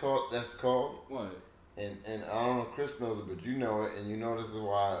what they're called? That's called. What? And I don't know if Chris knows it, but you know it, and you know this is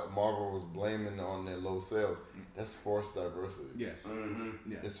why Marvel was blaming on their low sales. That's forced diversity. Yes.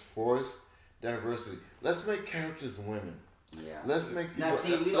 Mm-hmm. Yes. It's forced diversity. Let's make characters women. Yeah. Let's make people. Now,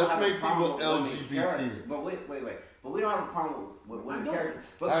 see, we don't let's have make a problem people with women LGBT. characters. But wait. But we don't have a problem with women characters. I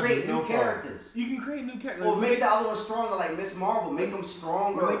But have create no new characters. You can create new characters. Or make the other one stronger, like Miss Marvel. Make them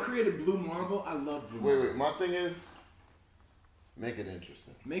stronger. When they created Blue Marvel, I love Blue Marvel. Wait. My thing is, make it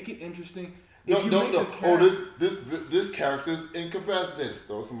interesting. Make it interesting. No. Oh, this character's incapacitated.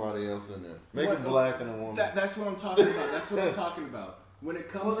 Throw somebody else in there. Make it black and a woman. That's what I'm talking about. That's what I'm talking about. When it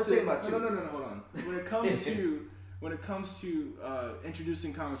comes let's to think about no, hold on. When it comes to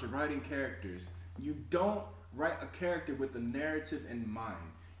introducing comics or writing characters, you don't write a character with a narrative in mind.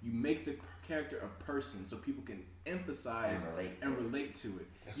 You make the character a person so people can emphasize and relate to it.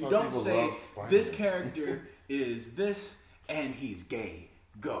 That's you why don't people say love Spider-Man. this character is this and he's gay.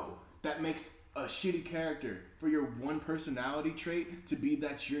 Go. That makes a shitty character for your one personality trait to be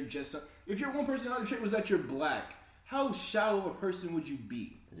that you're just. If your one personality trait was that you're black, how shallow of a person would you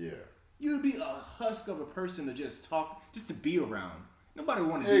be? Yeah. You would be a husk of a person to just talk, just to be around. Nobody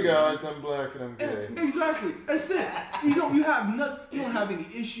wanted to. Hey be guys, around. I'm black and I'm gay. Exactly. That's it. You don't have any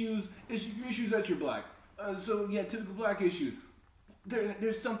issues. Issues that you're black. So yeah, typical black issues.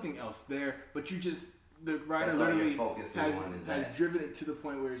 There's something else there, but the writer literally has driven it to the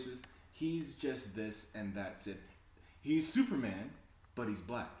point where he says he's just this and that's it. He's Superman, but he's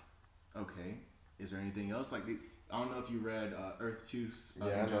black. Okay. Is there anything else? Like I don't know if you read Earth 2. I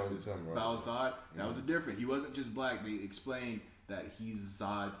know what you're talking about. Zod. That was a different. He wasn't just black. They explained that he's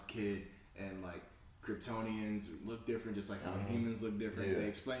Zod's kid and like Kryptonians look different, just like how humans look different. Yeah. They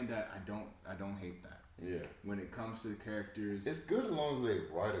explained that. I don't hate that. Yeah. When it comes to the characters, it's good as long as they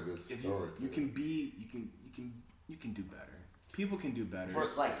write a good story. You can do better. People can do better.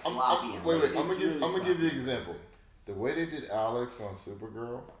 It's like sloppy. Wait. I'm gonna give you an example. The way they did Alex on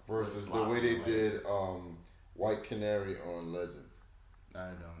Supergirl versus the way they did White Canary on Legends. I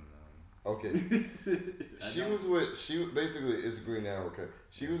don't know. Okay. Basically it's Green Arrow. Okay.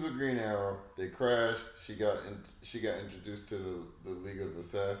 She was with Green Arrow. They crashed. She got introduced to the League of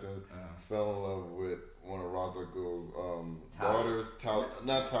Assassins. Fell in love with one of Ra's al Ghul's daughters.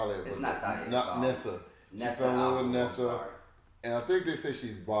 Not Talia. It's not Talia. Not Nessa. Nessa. She fell in love with Nessa. And I think they say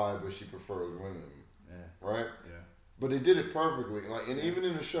she's bi, but she prefers women. Yeah. Right? Yeah. But they did it perfectly. Like, and even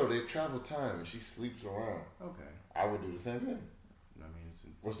in the show, they travel time and she sleeps around. Okay. I would do the same thing. I mean,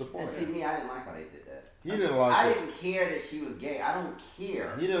 what's the point? And see, me, I didn't like how they did that. He didn't like I it. didn't care that she was gay. I don't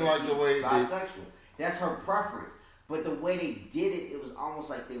care. He didn't like the way bisexual. That's her preference. But the way they did it, it was almost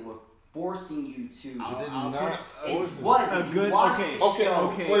like they were forcing you to. But they did not force it. Was a good.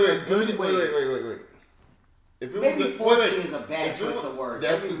 Okay. Wait. If it maybe was forcing is a bad choice of words.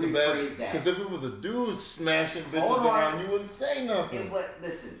 That's Let me the bad. rephrase that. Because if it was a dude smashing bitches around, you wouldn't say nothing.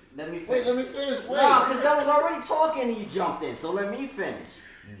 Listen, let me finish. Wait, let me finish. Wait. No, because I was already talking and you jumped in. So let me finish.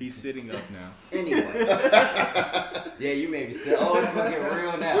 He's sitting up now. Anyway. Yeah, you made me say, oh, it's going to get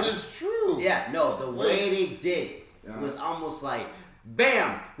real now. But it's true. Yeah, no, the way they did it was almost like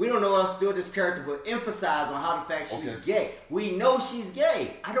Bam! We don't know what else to do with this character, but emphasize on how the fact she's gay. We know she's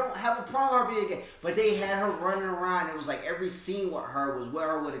gay. I don't have a problem with her being gay. But they had her running around. It was like every scene with her was with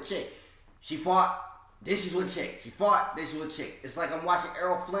her with a chick. She fought, then she's with a chick. She fought, then she's with a chick. It's like I'm watching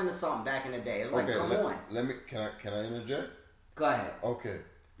Errol Flynn or something back in the day. It was like, come on. Can I interject? Go ahead. Okay.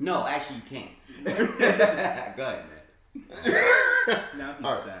 No, actually you can't. Go ahead, man. Now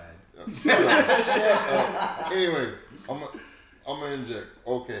he's sad. Anyways, I'm gonna interject.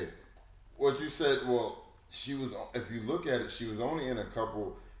 Okay, what you said. Well, she was. If you look at it, she was only in a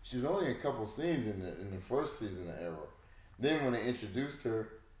couple. She was only in a couple scenes in the first season of Arrow. Then when they introduced her,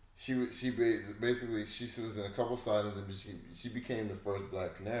 she was in a couple sightings and she became the first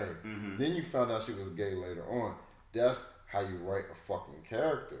Black Canary. Mm-hmm. Then you found out she was gay later on. That's how you write a fucking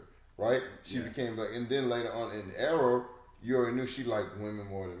character, right? She became Black, and then later on in Arrow, you already knew she liked women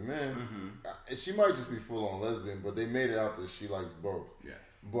more than men. Mm-hmm. She might just be full on lesbian, but they made it out that she likes both. Yeah.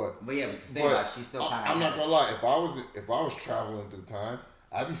 But she's still kind of. I'm not gonna lie. If I was traveling through time,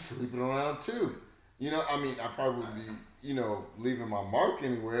 I'd be sleeping around too. You know, I mean, I probably would be, leaving my mark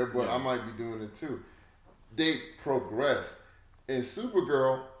anywhere, but I might be doing it too. They progressed. In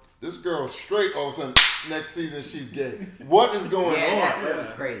Supergirl, this girl's straight. All of a sudden, next season she's gay. What is going on? That was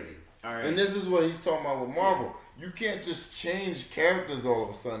crazy. All right. And this is what he's talking about with Marvel. You can't just change characters all of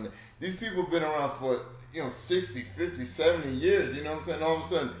a sudden. These people have been around for 60, 50, 70 years. You know what I'm saying? All of a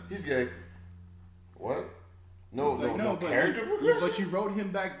sudden, he's gay. What? No character progression? But you wrote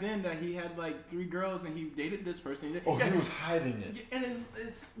him back then that he had like 3 girls and he dated this person. He was hiding it. And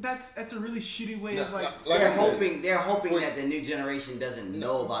that's a really shitty way of like they're hoping that the new generation doesn't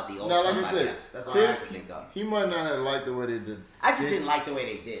know about the old stuff. Like I said, that's all I have to think of. He might not have liked the way they did. I just didn't like the way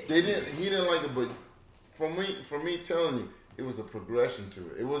they did. He didn't like it, but for me telling you, it was a progression to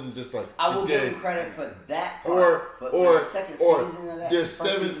it. It wasn't just like I will give him credit for that part, but the second season of that, there's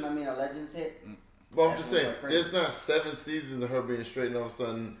 7 season, a Legends hit. But I'm just saying, there's not 7 seasons of her being straight, and all of a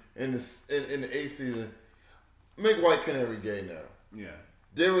sudden in the 8th season, make White Canary gay now. Yeah.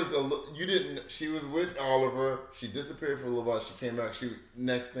 There was she was with Oliver. She disappeared for a little while. She came back.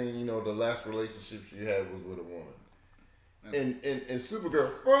 Next thing the last relationship she had was with a woman. In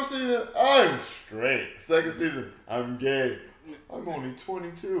Supergirl, first season, I'm straight. Second season, I'm gay. I'm only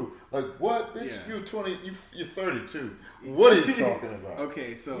 22. Like, what, bitch? Yeah. You're 20. You're 32. What are you talking about?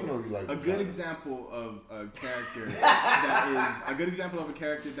 Okay, so a good example of a character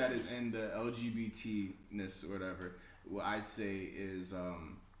that is in the LGBT-ness or whatever. What I'd say is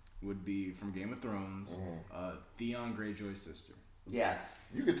would be from Game of Thrones, Theon Greyjoy's sister. Yes,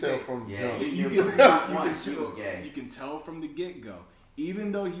 you could tell from you can tell from the get-go.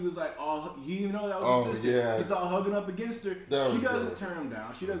 Even though he was like even though that was his sister, he's all hugging up against her. She doesn't turn him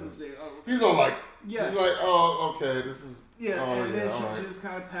down. She doesn't say, he's all like, he's like, okay, this is, and then she just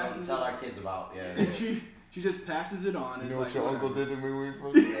kind of passes. Something to tell our kids about, she just passes it on. You know what your uncle did to me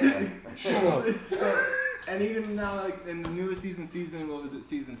when we first? Shut up. So, and even now, like in the newest season, what was it,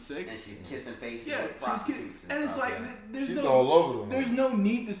 season 6? And she's kissing faces with prostitutes. And it's like, she's all over them. There's no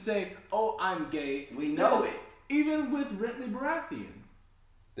need to say, I'm gay. We know it. Even with Rentley Baratheon.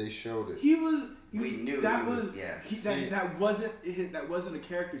 They showed it. We knew that wasn't a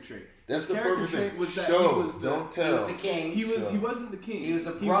character trait. That's the character perfect thing. trait was that show. he was Don't tell. He was the king. He wasn't the king. He was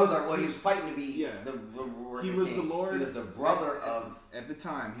the brother. He was fighting to be he was the lord. He was the brother of. At the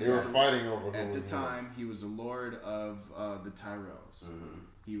time, they were fighting over. At the time, he was a lord of the Tyrells. Mm-hmm.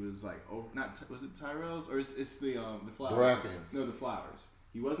 He was like, was it Tyrells or it's the flowers? Baratheons. No, the flowers.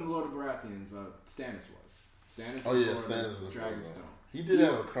 He wasn't the lord of Baratheons. Stannis was. Stannis was Stannis was Dragonstone. He did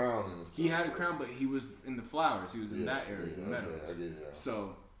have a crown in his He had a crown, but he was in the flowers. He was in that area, the meadows. Okay,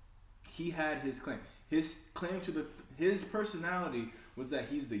 So he had his claim. His claim to his personality was that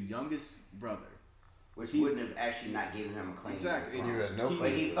he's the youngest brother. Which wouldn't have actually not given him a claim. Exactly.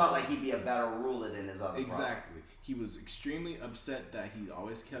 But he felt like he'd be a better ruler than his other brother. Exactly. He was extremely upset that he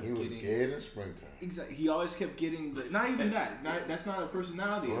always kept getting... He was gay in springtime. Exactly. He always kept getting... Not even that. That's not a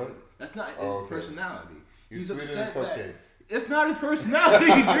personality. That's not his personality. He's upset that... It's not his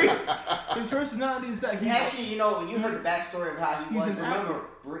personality, Grease. His personality is that he's... Actually, when you heard the backstory of how he was, remember,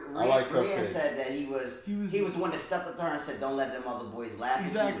 Brienne said that he was the one that stepped up to her and said, don't let them other boys laugh.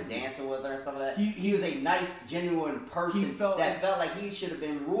 Exactly. He was dancing with her and stuff like that. He was a nice, genuine person felt like he should have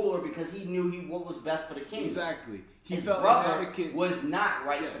been ruler because he knew what was best for the kingdom. Exactly. His brother was not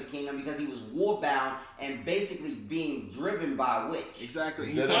right for the kingdom because he was war bound and basically being driven by a witch. Exactly.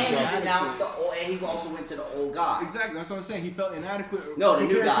 And he denounced and he also went to the old gods. Exactly. That's what I'm saying. He felt inadequate. No, the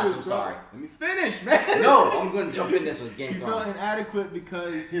new gods. I'm sorry. Let me finish, man. No, I'm going to jump in this with Game of Thrones. He felt inadequate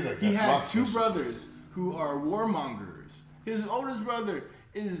because he had 2 brothers who are warmongers. His oldest brother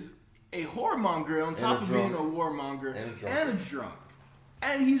is a whoremonger on top of being a warmonger and a drunk.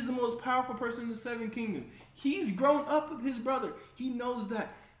 And he's the most powerful person in the Seven Kingdoms. He's grown up with his brother. He knows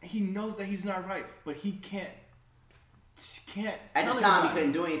that. He knows that he's not right, but he can't. At the time, he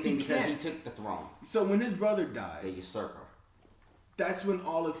couldn't do anything because he took the throne. So when his brother died, the usurper, that's when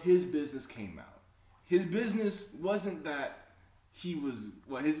all of his business came out. His business wasn't that he was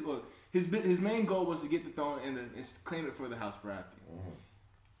his main goal was to get the throne and claim it for the House Baratheon.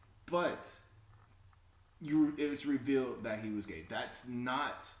 But it was revealed that he was gay. That's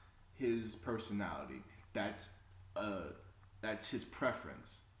not his personality. That's his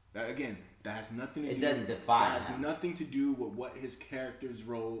preference. That has nothing to do. It doesn't define. That has nothing to do with what his character's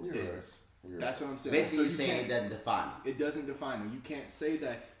role is. That's what I'm saying. Basically, you're saying it doesn't define him. It doesn't define him. You can't say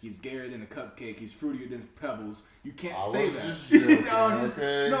that he's gayer than a cupcake. He's fruitier than pebbles. You can't say that. I'm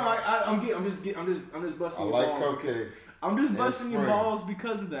just busting your balls. I like cupcakes. I'm just busting your balls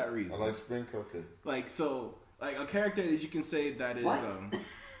because of that reason. I like spring cupcakes. Like a character that you can say that is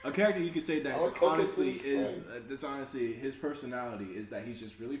a character you can say that's honestly his personality is that he's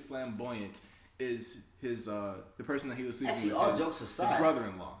just really flamboyant. Is his the person that he was sleeping with? All jokes aside, his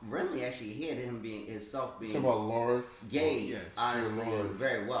brother-in-law. Really, actually, he had him being himself being. Talking about Loras, gay, honestly,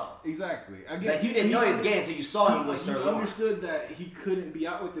 very well. Exactly. Again, like you didn't know he was gay until you saw him with Sir Loras. He understood that he couldn't be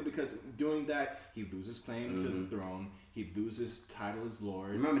out with it because doing that he'd lose his claim to the throne. He'd lose his title as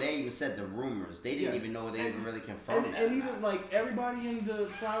Lord. Remember, they even said the rumors. They didn't even know they even really confirmed that. And even like everybody in the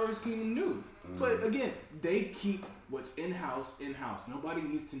Flowers Kingdom knew. But again, they keep what's in-house in-house. Nobody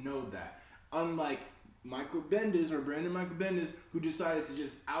needs to know that. Unlike Brandon Michael Bendis, who decided to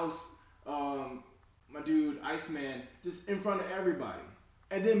just oust my dude Iceman just in front of everybody,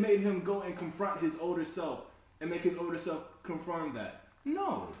 and then made him go and confront his older self and make his older self confirm that.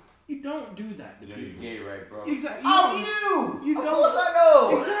 No, you don't do that to people. You're gay, right, bro? Exactly. You of course I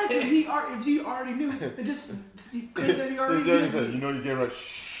know. Exactly. If he already knew, then just claim that he already knew. You know you're gay, right?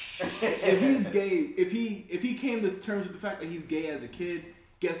 If he's gay, if he came to terms with the fact that he's gay as a kid,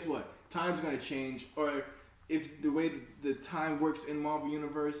 guess what? Time's gonna change, or if the way the time works in Marvel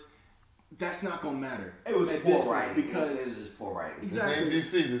Universe, that's not gonna matter. It was poor writing because it was just poor writing. Exactly.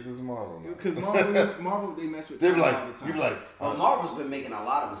 This ain't DC. This is Marvel. Because Marvel, they mess with time all the time. You be like, well, Marvel's been making a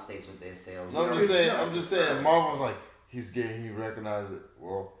lot of mistakes with their sales. No, I'm just saying. Marvel's like, he's gay. He recognizes it.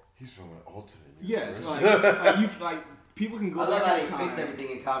 Well, he's from an alternate universe. Yes, people can go. I love how they fix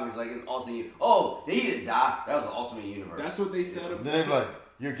everything in comics. Like it's alternate. Oh, he didn't die. That was an alternate universe. That's what they said. Then it's like,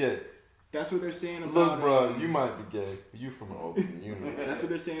 you're gay. That's what they're saying about. Look, bro, you might be gay, but you from an alternate universe. That's what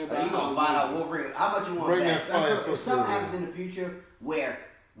they're saying about. You gonna find out Wolverine? How much you want back? If something happens in the future where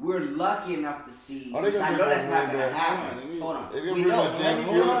we're lucky enough to see, which I know that's not gonna happen. Hold on. Let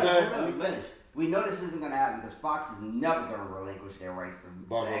me finish. We know this isn't gonna happen because Fox is never gonna relinquish their rights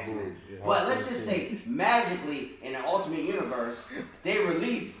to X-Men. But let's just say, magically, in an alternate universe, they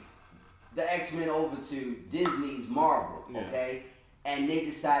release the X-Men over to Disney's Marvel. Okay. And they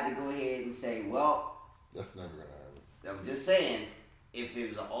decide to go ahead and say, well, that's never gonna happen. I'm just saying, if it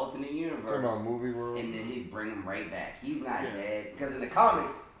was an alternate universe, talking about movie world, and then he'd bring him right back. He's not dead because in the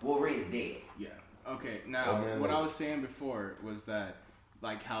comics, Wolverine's dead. Yeah. Okay. Now, what I was saying before was that,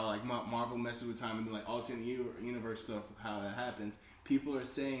 like how like Marvel messes with time and then like alternate universe stuff, how that happens. People are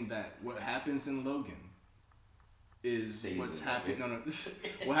saying that what happens in Logan is what's happening. No.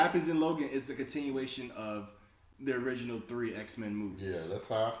 What happens in Logan is the continuation of the original 3 X-Men movies. Yeah, that's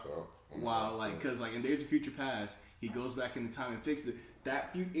how I felt. Wow, because in Days of Future Past, he goes back in the time and fixes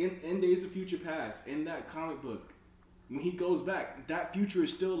it. In Days of Future Past, in that comic book, when he goes back, that future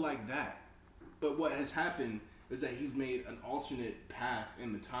is still like that. But what has happened is that he's made an alternate path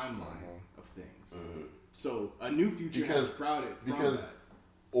in the timeline of things. So a new future has sprouted from that.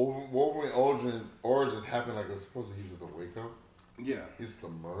 Wolverine origins happened like it was supposed to. He just a wake up. Yeah. He used to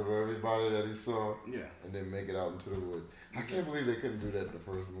murder everybody that he saw. Yeah. And then make it out into the woods. I can't believe they couldn't do that in the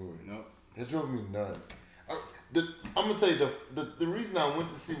first movie. Nope. That drove me nuts. I'm gonna tell you the reason I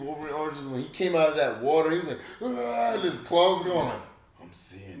went to see Wolverine Origins when he came out of that water, he was like, and his claws going like, I'm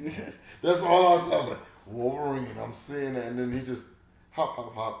seeing that. That's all I saw. I was like, Wolverine, I'm seeing that, and then he just hop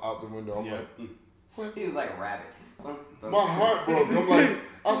out the window. I'm like, what? He was like a rabbit. My heart broke. I'm like,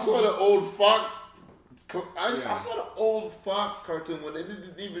 I saw the old Fox. I saw the old Fox cartoon when they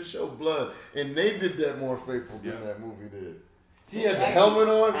didn't even show blood, and they did that more faithful than that movie did. He had the helmet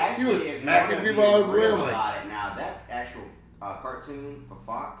on. He was smacking people on his way. About it now, that actual cartoon for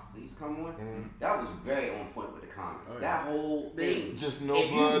Fox that used to come on, that was very on point with the comics. Oh, yeah. That whole thing. Just no if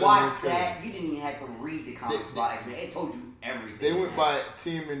blood. If you watched that, you didn't even have to read the comics about X-Men. It told you everything. They went by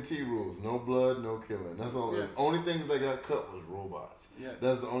TMNT rules. No blood, no killing. That's all. Yeah. The only things they got cut was robots. Yeah.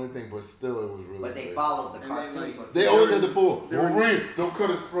 That's the only thing, but still it was really But they followed the cartoon. They always had to pull. Wolverine, don't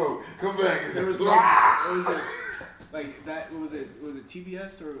cut his throat. Come back. There was like that. Was it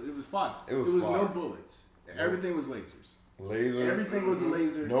TBS or it was Fox? It was Fox. No bullets. Everything was lasers. Everything was a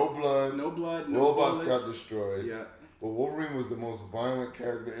laser. No blood. No blood. No robots bullets. got destroyed. Yeah. But Wolverine was the most violent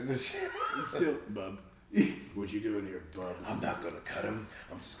character in the show. Still, bub. What you doing here, bub? I'm not gonna cut him.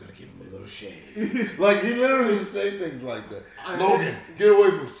 I'm just gonna give him a little shave. Like he literally say things like that. Logan, get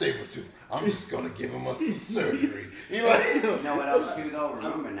away from Sabretooth. I'm just gonna give him some surgery. He like. You know what else too though?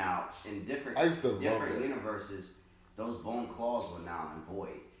 Remember now, in different universes, those bone claws were now in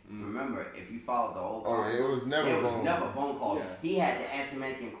void. Remember, if you followed the old comics, it was never bone claws. Yeah. He had the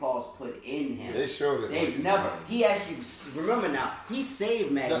adamantium claws put in him. They showed it. They never. He actually, remember now, he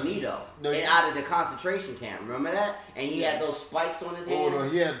saved Magneto out of the concentration camp. Remember that? And he had those spikes on his hand. Oh no,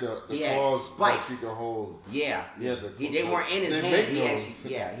 he had the claws spikes. that you could hold. Yeah. They weren't in his hand.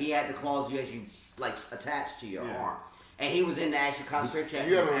 He had the claws you actually like attached to your arm. And he was in the actual concentration camp.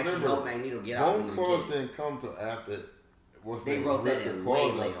 You gotta remember, help Magneto get out. Bone claws didn't come till after. They wrote that in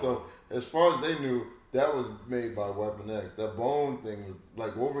way later. So as far as they knew, that was made by Weapon X. That bone thing was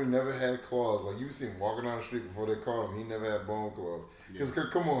like Wolverine never had claws. Like you see him walking down the street before they caught him, he never had bone claws. Because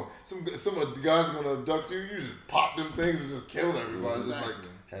come on, some of the guys are gonna abduct you. You just pop them things and just kill everybody. Just like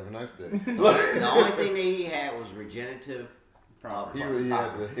have a nice day. The only thing that he had was regenerative. He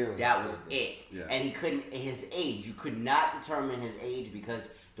had the healing. That was it. Yeah. And he couldn't. His age, you could not determine his age because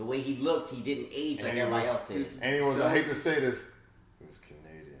the way he looked, he didn't age like everybody else did. And he was, I hate to say this, he was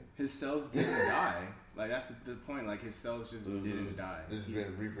Canadian. His cells didn't die. Like, that's the point. Like, his cells just didn't die. Just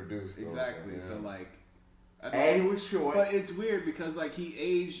been reproduced. Exactly. So, like... And he was short. But it's weird because, like, he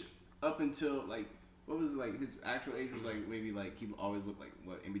aged up until, like... What was it, like, his actual age was, like, maybe, like, he always looked, like,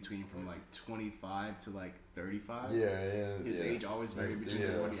 what, in between from, like, 25 to, like, 35? Yeah. His age always varied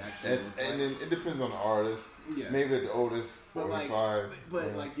between what he actually looked like. And then it depends on the artist. Yeah. Maybe at the oldest, 45.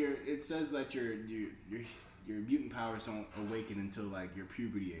 But it says that your mutant powers don't awaken until, like, your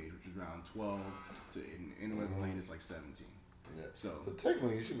puberty age, which is around 12 to, in the latest, like, 17. Yeah. So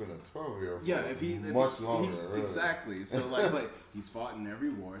technically, he should have been a 12-year-old. Yeah, if he much longer. Really. Exactly. So like, but he's fought in every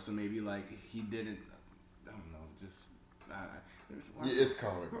war. So maybe like he didn't. I don't know. Just it's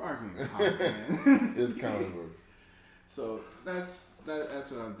comic. We're arguing comic, man. It's comic books. So that's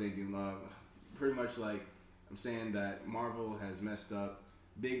what I'm thinking. Pretty much like I'm saying that Marvel has messed up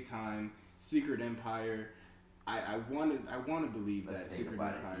big time. Secret Empire. I want to believe that Secret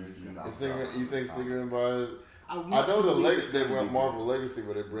Empire is going to. You think Secret Empire? I know the legacy. They went Marvel Legacy,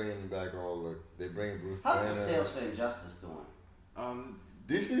 where they're bringing back they bring Bruce Banner. How's the sales for Injustice doing?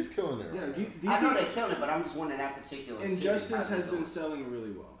 DC's killing it. Yeah, right? I know they're killing it, but I'm just wondering that particular. Injustice has been selling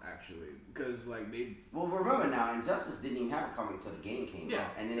really well, actually, because like they. Well, remember now, Injustice didn't even have a comic until the game came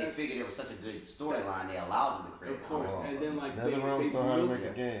out, and then they figured it was such a good storyline, they allowed them to create. Of course, and then like they know how to make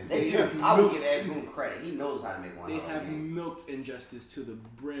a game. I would give Ed Boon credit; he knows how to make one. They have milked Injustice to the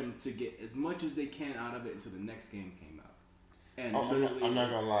brim to get as much as they can out of it until the next game came out. And I'm not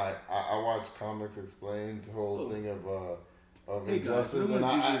gonna lie, I watched Comics Explained the whole thing of Injustice, and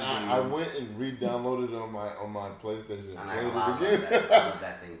I went and re-downloaded it on my PlayStation. I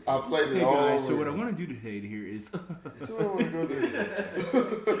played it all. Guys, so what I want to do today here is. So what I want to go do.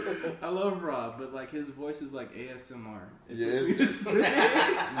 I love Rob, but like his voice is like ASMR.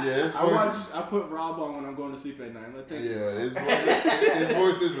 I put Rob on when I'm going to sleep at night. His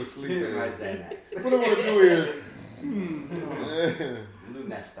voice is a sleep. What I want to do is.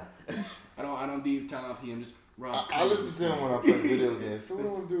 I don't be telling him just Rob. I listen to him when I play video games. So what I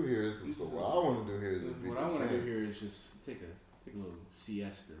want to do here is what I want to do here is what I want to do here is just take a little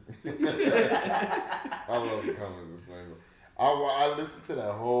siesta. I love the Comics Explained. I listened to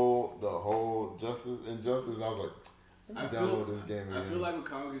the whole Injustice. And I was like, download this game again. I feel like with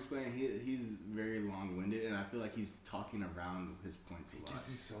Comics Explained, he's very long-winded, and I feel like he's talking around his points a lot. He gives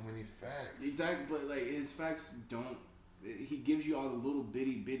you so many facts. Exactly, but like his facts don't. He gives you all the little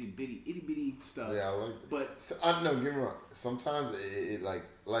bitty stuff. Yeah, I like it. But no, get me wrong. Sometimes it like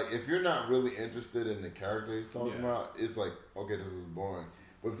if you're not really interested in the character he's talking about, it's like, okay, this is boring.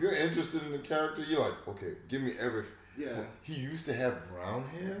 But if you're interested in the character, you're like, okay, give me everything. Yeah. Well, he used to have brown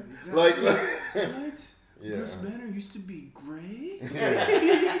hair. Exactly. What? Yeah. Bruce Banner used to be gray. Yeah.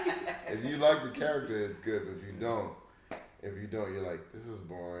 If you like the character, it's good. But if you don't, you're like, this is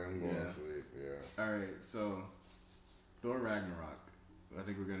boring. I'm going to sleep. Yeah. All right, so. Thor Ragnarok. I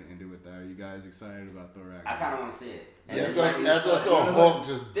think we're gonna end it with that. Are you guys excited about Thor Ragnarok? I kind of want to see it. And Yeah, after I saw Hulk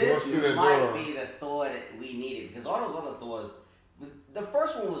just burst through the might door. be the Thor that we needed because all those other Thors, the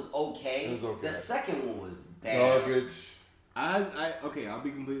first one was okay. It was okay. The second one was bad. Garbage. Okay, I'll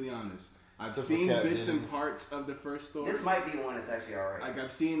be completely honest. I've Except seen for Cat bits and Dennings. parts of the first Thor. This might be the one that's actually alright. Like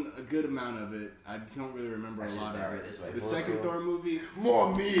I've seen a good amount of it. I don't really remember a lot of it. This way. The second Thor movie.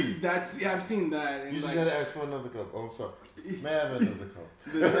 More me. I've seen that. And You just like, gotta ask for another cup. Oh, I'm sorry. May I have another cup?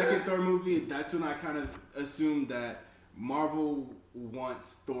 the second Thor movie. That's when I kind of assumed that Marvel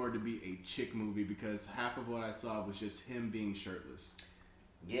wants Thor to be a chick movie because half of what I saw was just him being shirtless.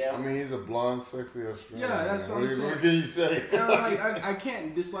 Yeah. I mean, he's a blonde, sexy Australian. Yeah, that's what I'm saying. What can you say? And I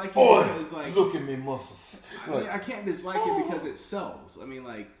can't dislike it because like look at me muscles. I mean, I can't dislike it because it sells. I mean,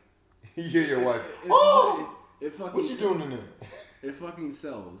 like You hear your wife. it fucking What you doing in there? It fucking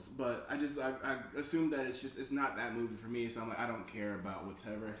sells, but I assume that it's not that movie for me. So I'm like, I don't care about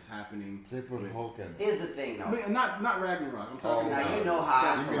whatever is happening. They put Hulk in it. Here's the thing, though. But not Ragnarok. I'm talking Now about. you know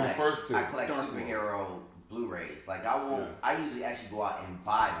how You mean the first two. I collect Dark superhero Blu-rays. Like I won't. I usually actually go out and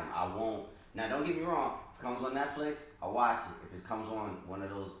buy them. I won't. Now don't get me wrong. If it comes on Netflix, I watch it. If it comes on one of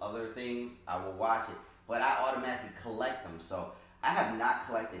those other things, I will watch it. But I automatically collect them. So I have not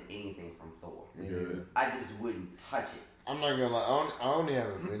collected anything from Thor. Yeah. I just wouldn't touch it. I'm not gonna lie. I only have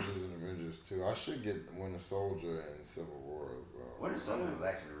Avengers and Avengers 2. I should get Winter Soldier and Civil War as well. Winter Soldier was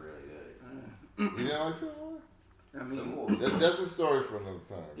actually really good. You didn't like Civil War? I mean, Civil War. That's a story for another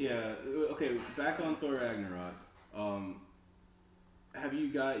time. yeah. Okay, back on Thor Ragnarok. Have you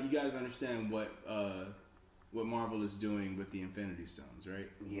guys understand what Marvel is doing with the Infinity Stones, right?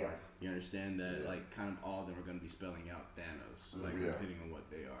 Yeah. You understand that like kind of all of them are going to be spelling out Thanos, like depending on what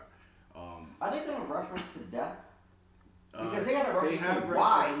they are. Are they going to reference to death? Because they got a reference to have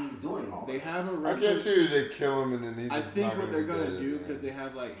why he's doing all They this. have a I reference. guarantee you they kill him and then he's I just think not what they're be gonna dead do at the because end. they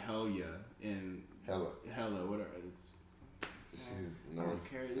have like Helya in Hella. whatever. She's I don't Norse.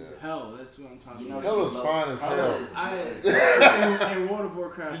 care. dead. Hell, that's what I'm talking You know, about. Hella's fine as hell. In World of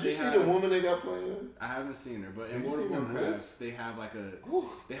Warcraft, Did you they see have, the woman they got playing? I haven't seen her, but in Have you World of seen her Warcraft, lips? they have like a Whew.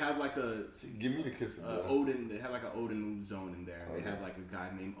 Give me the kiss of death. Odin. They have like an Odin zone in there. They Okay. have like a guy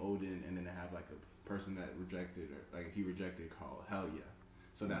named Odin, and then they have like a person that rejected or like he rejected called Helya.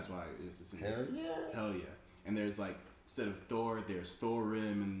 So that's why it's Helya. And there's like instead of Thor, there's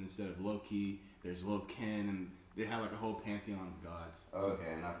Thorim, and instead of Loki, there's Loken, and they have like a whole pantheon of gods.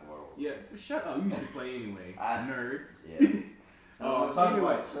 Okay, not World. Yeah, shut up. You used to play anyway, nerd. Yeah.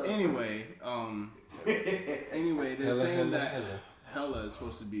 Anyway, they're saying that Hella. Hela is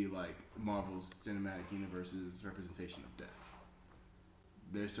supposed to be like Marvel's cinematic universe's representation of death.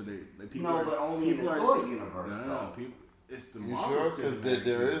 People No, but only in the Thor universe. No, people. It's the You Marvel sure? Because cinematic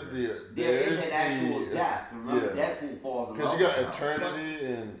there is universe. There is an actual the, death. Remember, yeah. Deadpool falls in Because love you got with her. Eternity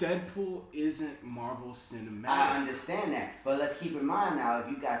and Deadpool isn't Marvel cinematic. I understand that, but let's keep in mind now, if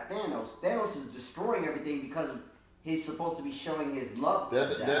you got Thanos, Thanos is destroying everything because he's supposed to be showing his love for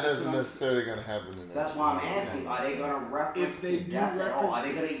that death. isn't necessarily going to happen in that. That's why I'm asking, are they going to reference If they to do death at all? Are reference-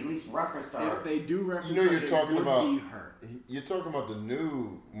 they going to at least reference to her? If they do reference, You know, you're it talking would about- be her. You're talking about the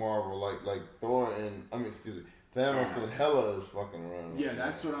new Marvel, like Thor and Thanos and Hela is fucking around. Yeah,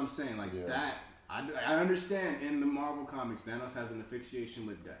 that's what I'm saying. Like Yeah. that, I understand in the Marvel comics, Thanos has an asphyxiation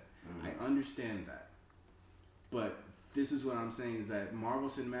with death. I understand that. But this is what I'm saying is that Marvel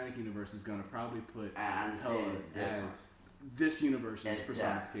Cinematic Universe is going to probably put I understand Hela it's different. as this universe's That's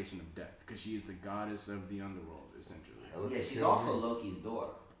personification of death because she is the goddess of the underworld, essentially. Hela Yeah, could she's kill also me. Loki's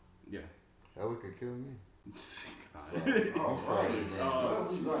daughter. Yeah. Hela could kill me. God. Oh, sorry. right then. Where are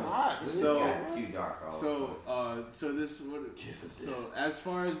we She's going? hot. This So- got too dark. So this what? Kiss of So as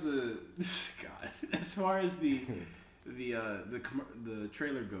far as the God, as far as the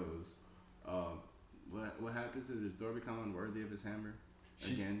trailer goes, what happens is does Thor become unworthy of his hammer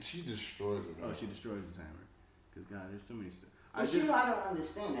again? She destroys his Oh, she destroys his hammer. Because God, there's so many stuff. I don't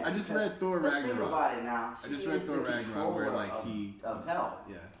understand that. I just because read Thor let's Ragnarok. think about it now. I She just read is Thor the Ragnarok where controller like of hell.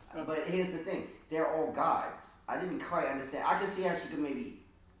 Yeah. But here's the thing: they're all gods. I didn't quite understand. I could see how she could maybe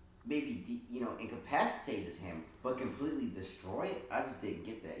incapacitate his hammer, but completely destroy it. I just didn't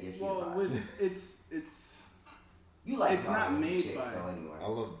get that. Yes, It's you like it's not God made chicks, by- though, anyway. I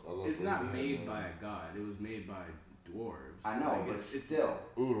love it's not Abraham, made man. by a god. It was made by dwarves. I know, Like, but it's still,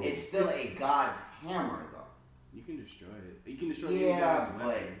 Uru. it's still a god's hammer, though. you can destroy it. You can destroy any Yeah, god's but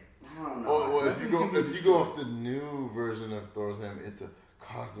weapon. I don't know. Well, if Weapons you can be go destroyed. off the new version of Thor's hammer, it's a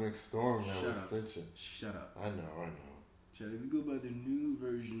cosmic storm that Shut was up. ascension. Shut up. I know. Shut up. If you go by the new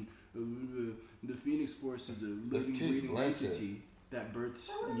version of the Phoenix Force is a Let's living, keep breathing Blanchett. entity. that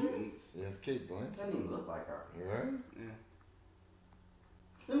births mutants. Yes, Kate Blanchett. Doesn't even look like her. Right? Yeah.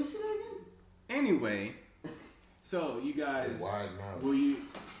 Let me see that again. Anyway, so you guys, Wide mouth. will you?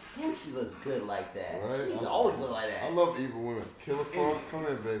 Damn, she looks good like that. Right? She's always look like that. I love evil women. Killer Frost, come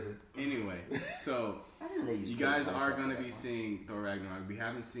in, baby. Anyway, so I didn't know you guys are gonna be seeing Thor Ragnarok. We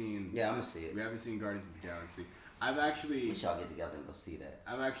haven't seen. Yeah, I'm gonna see it. We haven't seen Guardians of the Galaxy. We shall get together and go see that.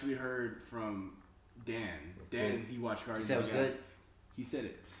 I've actually heard from Dan. Dan, he watched Guardians He said of it the was Galaxy. good? He said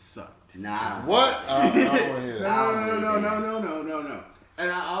it sucked. Nah. What? I don't want to hear that. No. And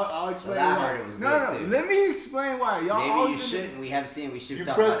I'll explain Well, I why. heard it was No. good, too. Let me explain why. Y'all Maybe always you shouldn't. We haven't seen. We should You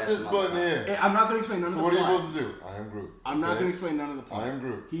talk press about this that button here. I'm not going to explain none of So the what are you plot. supposed to do? I am Groot. I'm not Okay? going to explain none of the plot. I am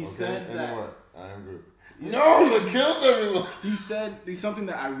Groot. He okay? said and that. then what? I am Groot. No, it kills everyone. He said there's something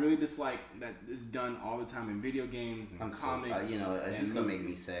that I really dislike that is done all the time in video games and comics. It's just gonna make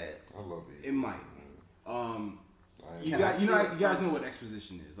me sad. I love you. It might. You Can I guys, see it you guys first? know what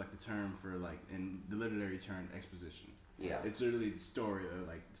exposition is, like the term for like in the literary term exposition. Yeah. It's literally the story of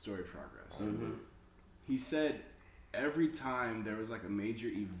story progress. Mm-hmm. He said every time there was like a major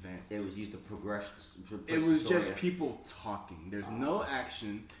event, It was used to progress. it was just people talking. There's no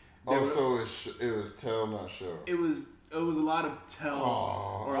action. So it was tell, not show. It was a lot of tell,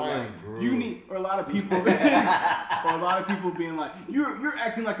 or I like am Groot. you need, or a lot of people, or a lot of people being like, you're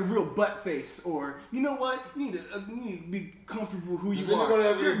acting like a real butt face, or you know what, you need to be comfortable who Does you are. anybody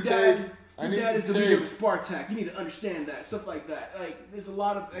have Your any dad, tape? I your need dad is some the leader tape. of Spartak. You need to understand that, stuff like that. Like there's a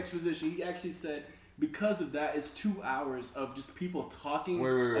lot of exposition. He actually said because of that, it's 2 hours of just people talking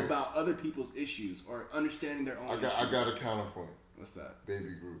Wait. about other people's issues or understanding their own. I got a counterpoint. What's that?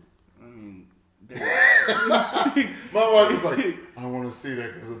 Baby Groot. I mean. My wife is like, I want to see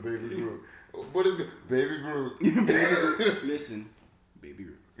that because of Baby Groot. What is it? Baby Groot. Listen, Baby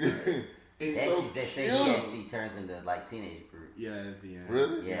Groot. They say he actually turns into like teenage Groot. Yeah, at the end.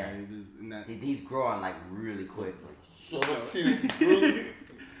 Really? Yeah. He's growing like really quick. Shut up, teenage Groot.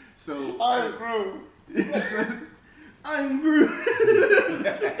 So I'm Groot. I'm Groot.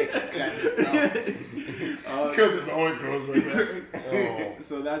 Because it's always grows right there. Oh.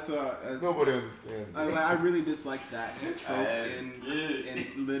 So that's Nobody understands. I really dislike that trope in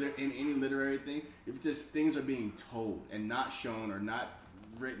any literary thing. If just things are being told and not shown or not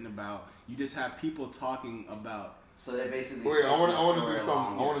written about, you just have people talking about. So they basically. Wait, I want to do something.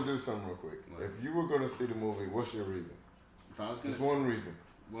 along. I want to do something real quick. What? If you were going to see the movie, what's your reason? If I was gonna Just one reason.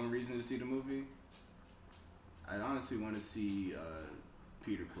 one reason to see the movie, I'd honestly want to see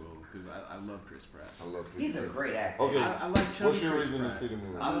Peter Quill because I love Chris Pratt. I love Peter. He's a great actor. Okay. I like chubby What's your Chris reason Pratt. to see the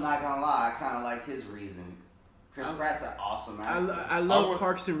movie? I'm not gonna lie, I kind of like his reason. Chris Pratt's an awesome actor. I love would-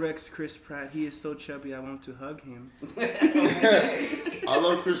 Parks and Rec's Chris Pratt. He is so chubby. I want to hug him. I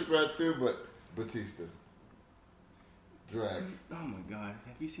love Chris Pratt too, but Batista. Drax. Oh my God!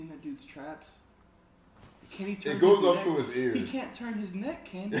 Have you seen that dude's traps? Can he turn? It goes his up neck? to his ears. He can't turn his neck,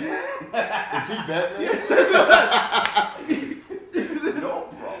 can he? Is he Batman? No,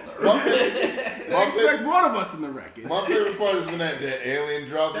 brother. I expect one of us in the wreckage. My favorite part is when that alien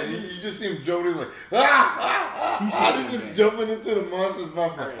dropped and you just see him jumping. He's like, He's just jumping into the monster's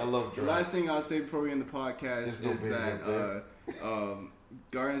mouth. Right. I love The Drax. last thing I'll say before we end the podcast Just no is baby that up there.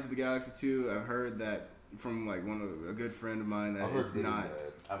 Guardians of the Galaxy 2. I've heard that from like a good friend of mine that I've heard it's good and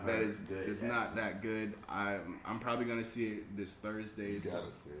not. bad. It's not that good. I'm probably gonna see it this Thursday. You gotta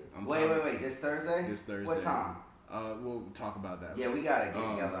see it. Wait. This Thursday? This Thursday. What time? We'll talk about that. Yeah, we gotta get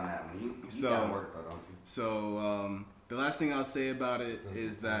together on that one. You gotta work though, don't you? So the last thing I'll say about it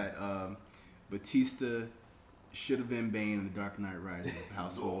is that Batista should have been Bane in The Dark Knight Rises. How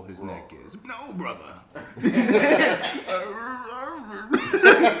swole his neck is. No, brother.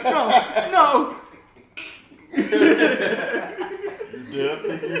 No. Yeah, I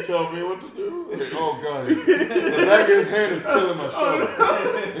think you tell me what to do. Like, oh God, the back of his hand is killing my shoulder.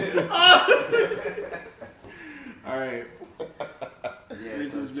 All right. Yeah,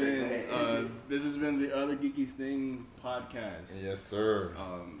 This has been the Other Geeky Thing podcast. Yes, sir.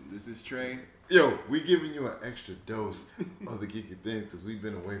 This is Trey. Yo, we giving you an extra dose of the geeky things because we've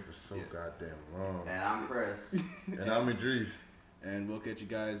been away for so goddamn long. And I'm Chris. And I'm Idris. And we'll catch you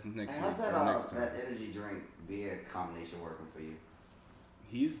guys next How's week. that or next time. that energy drink beer combination working for you?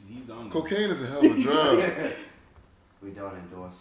 He's on. Cocaine is a hell of a drug. We don't endorse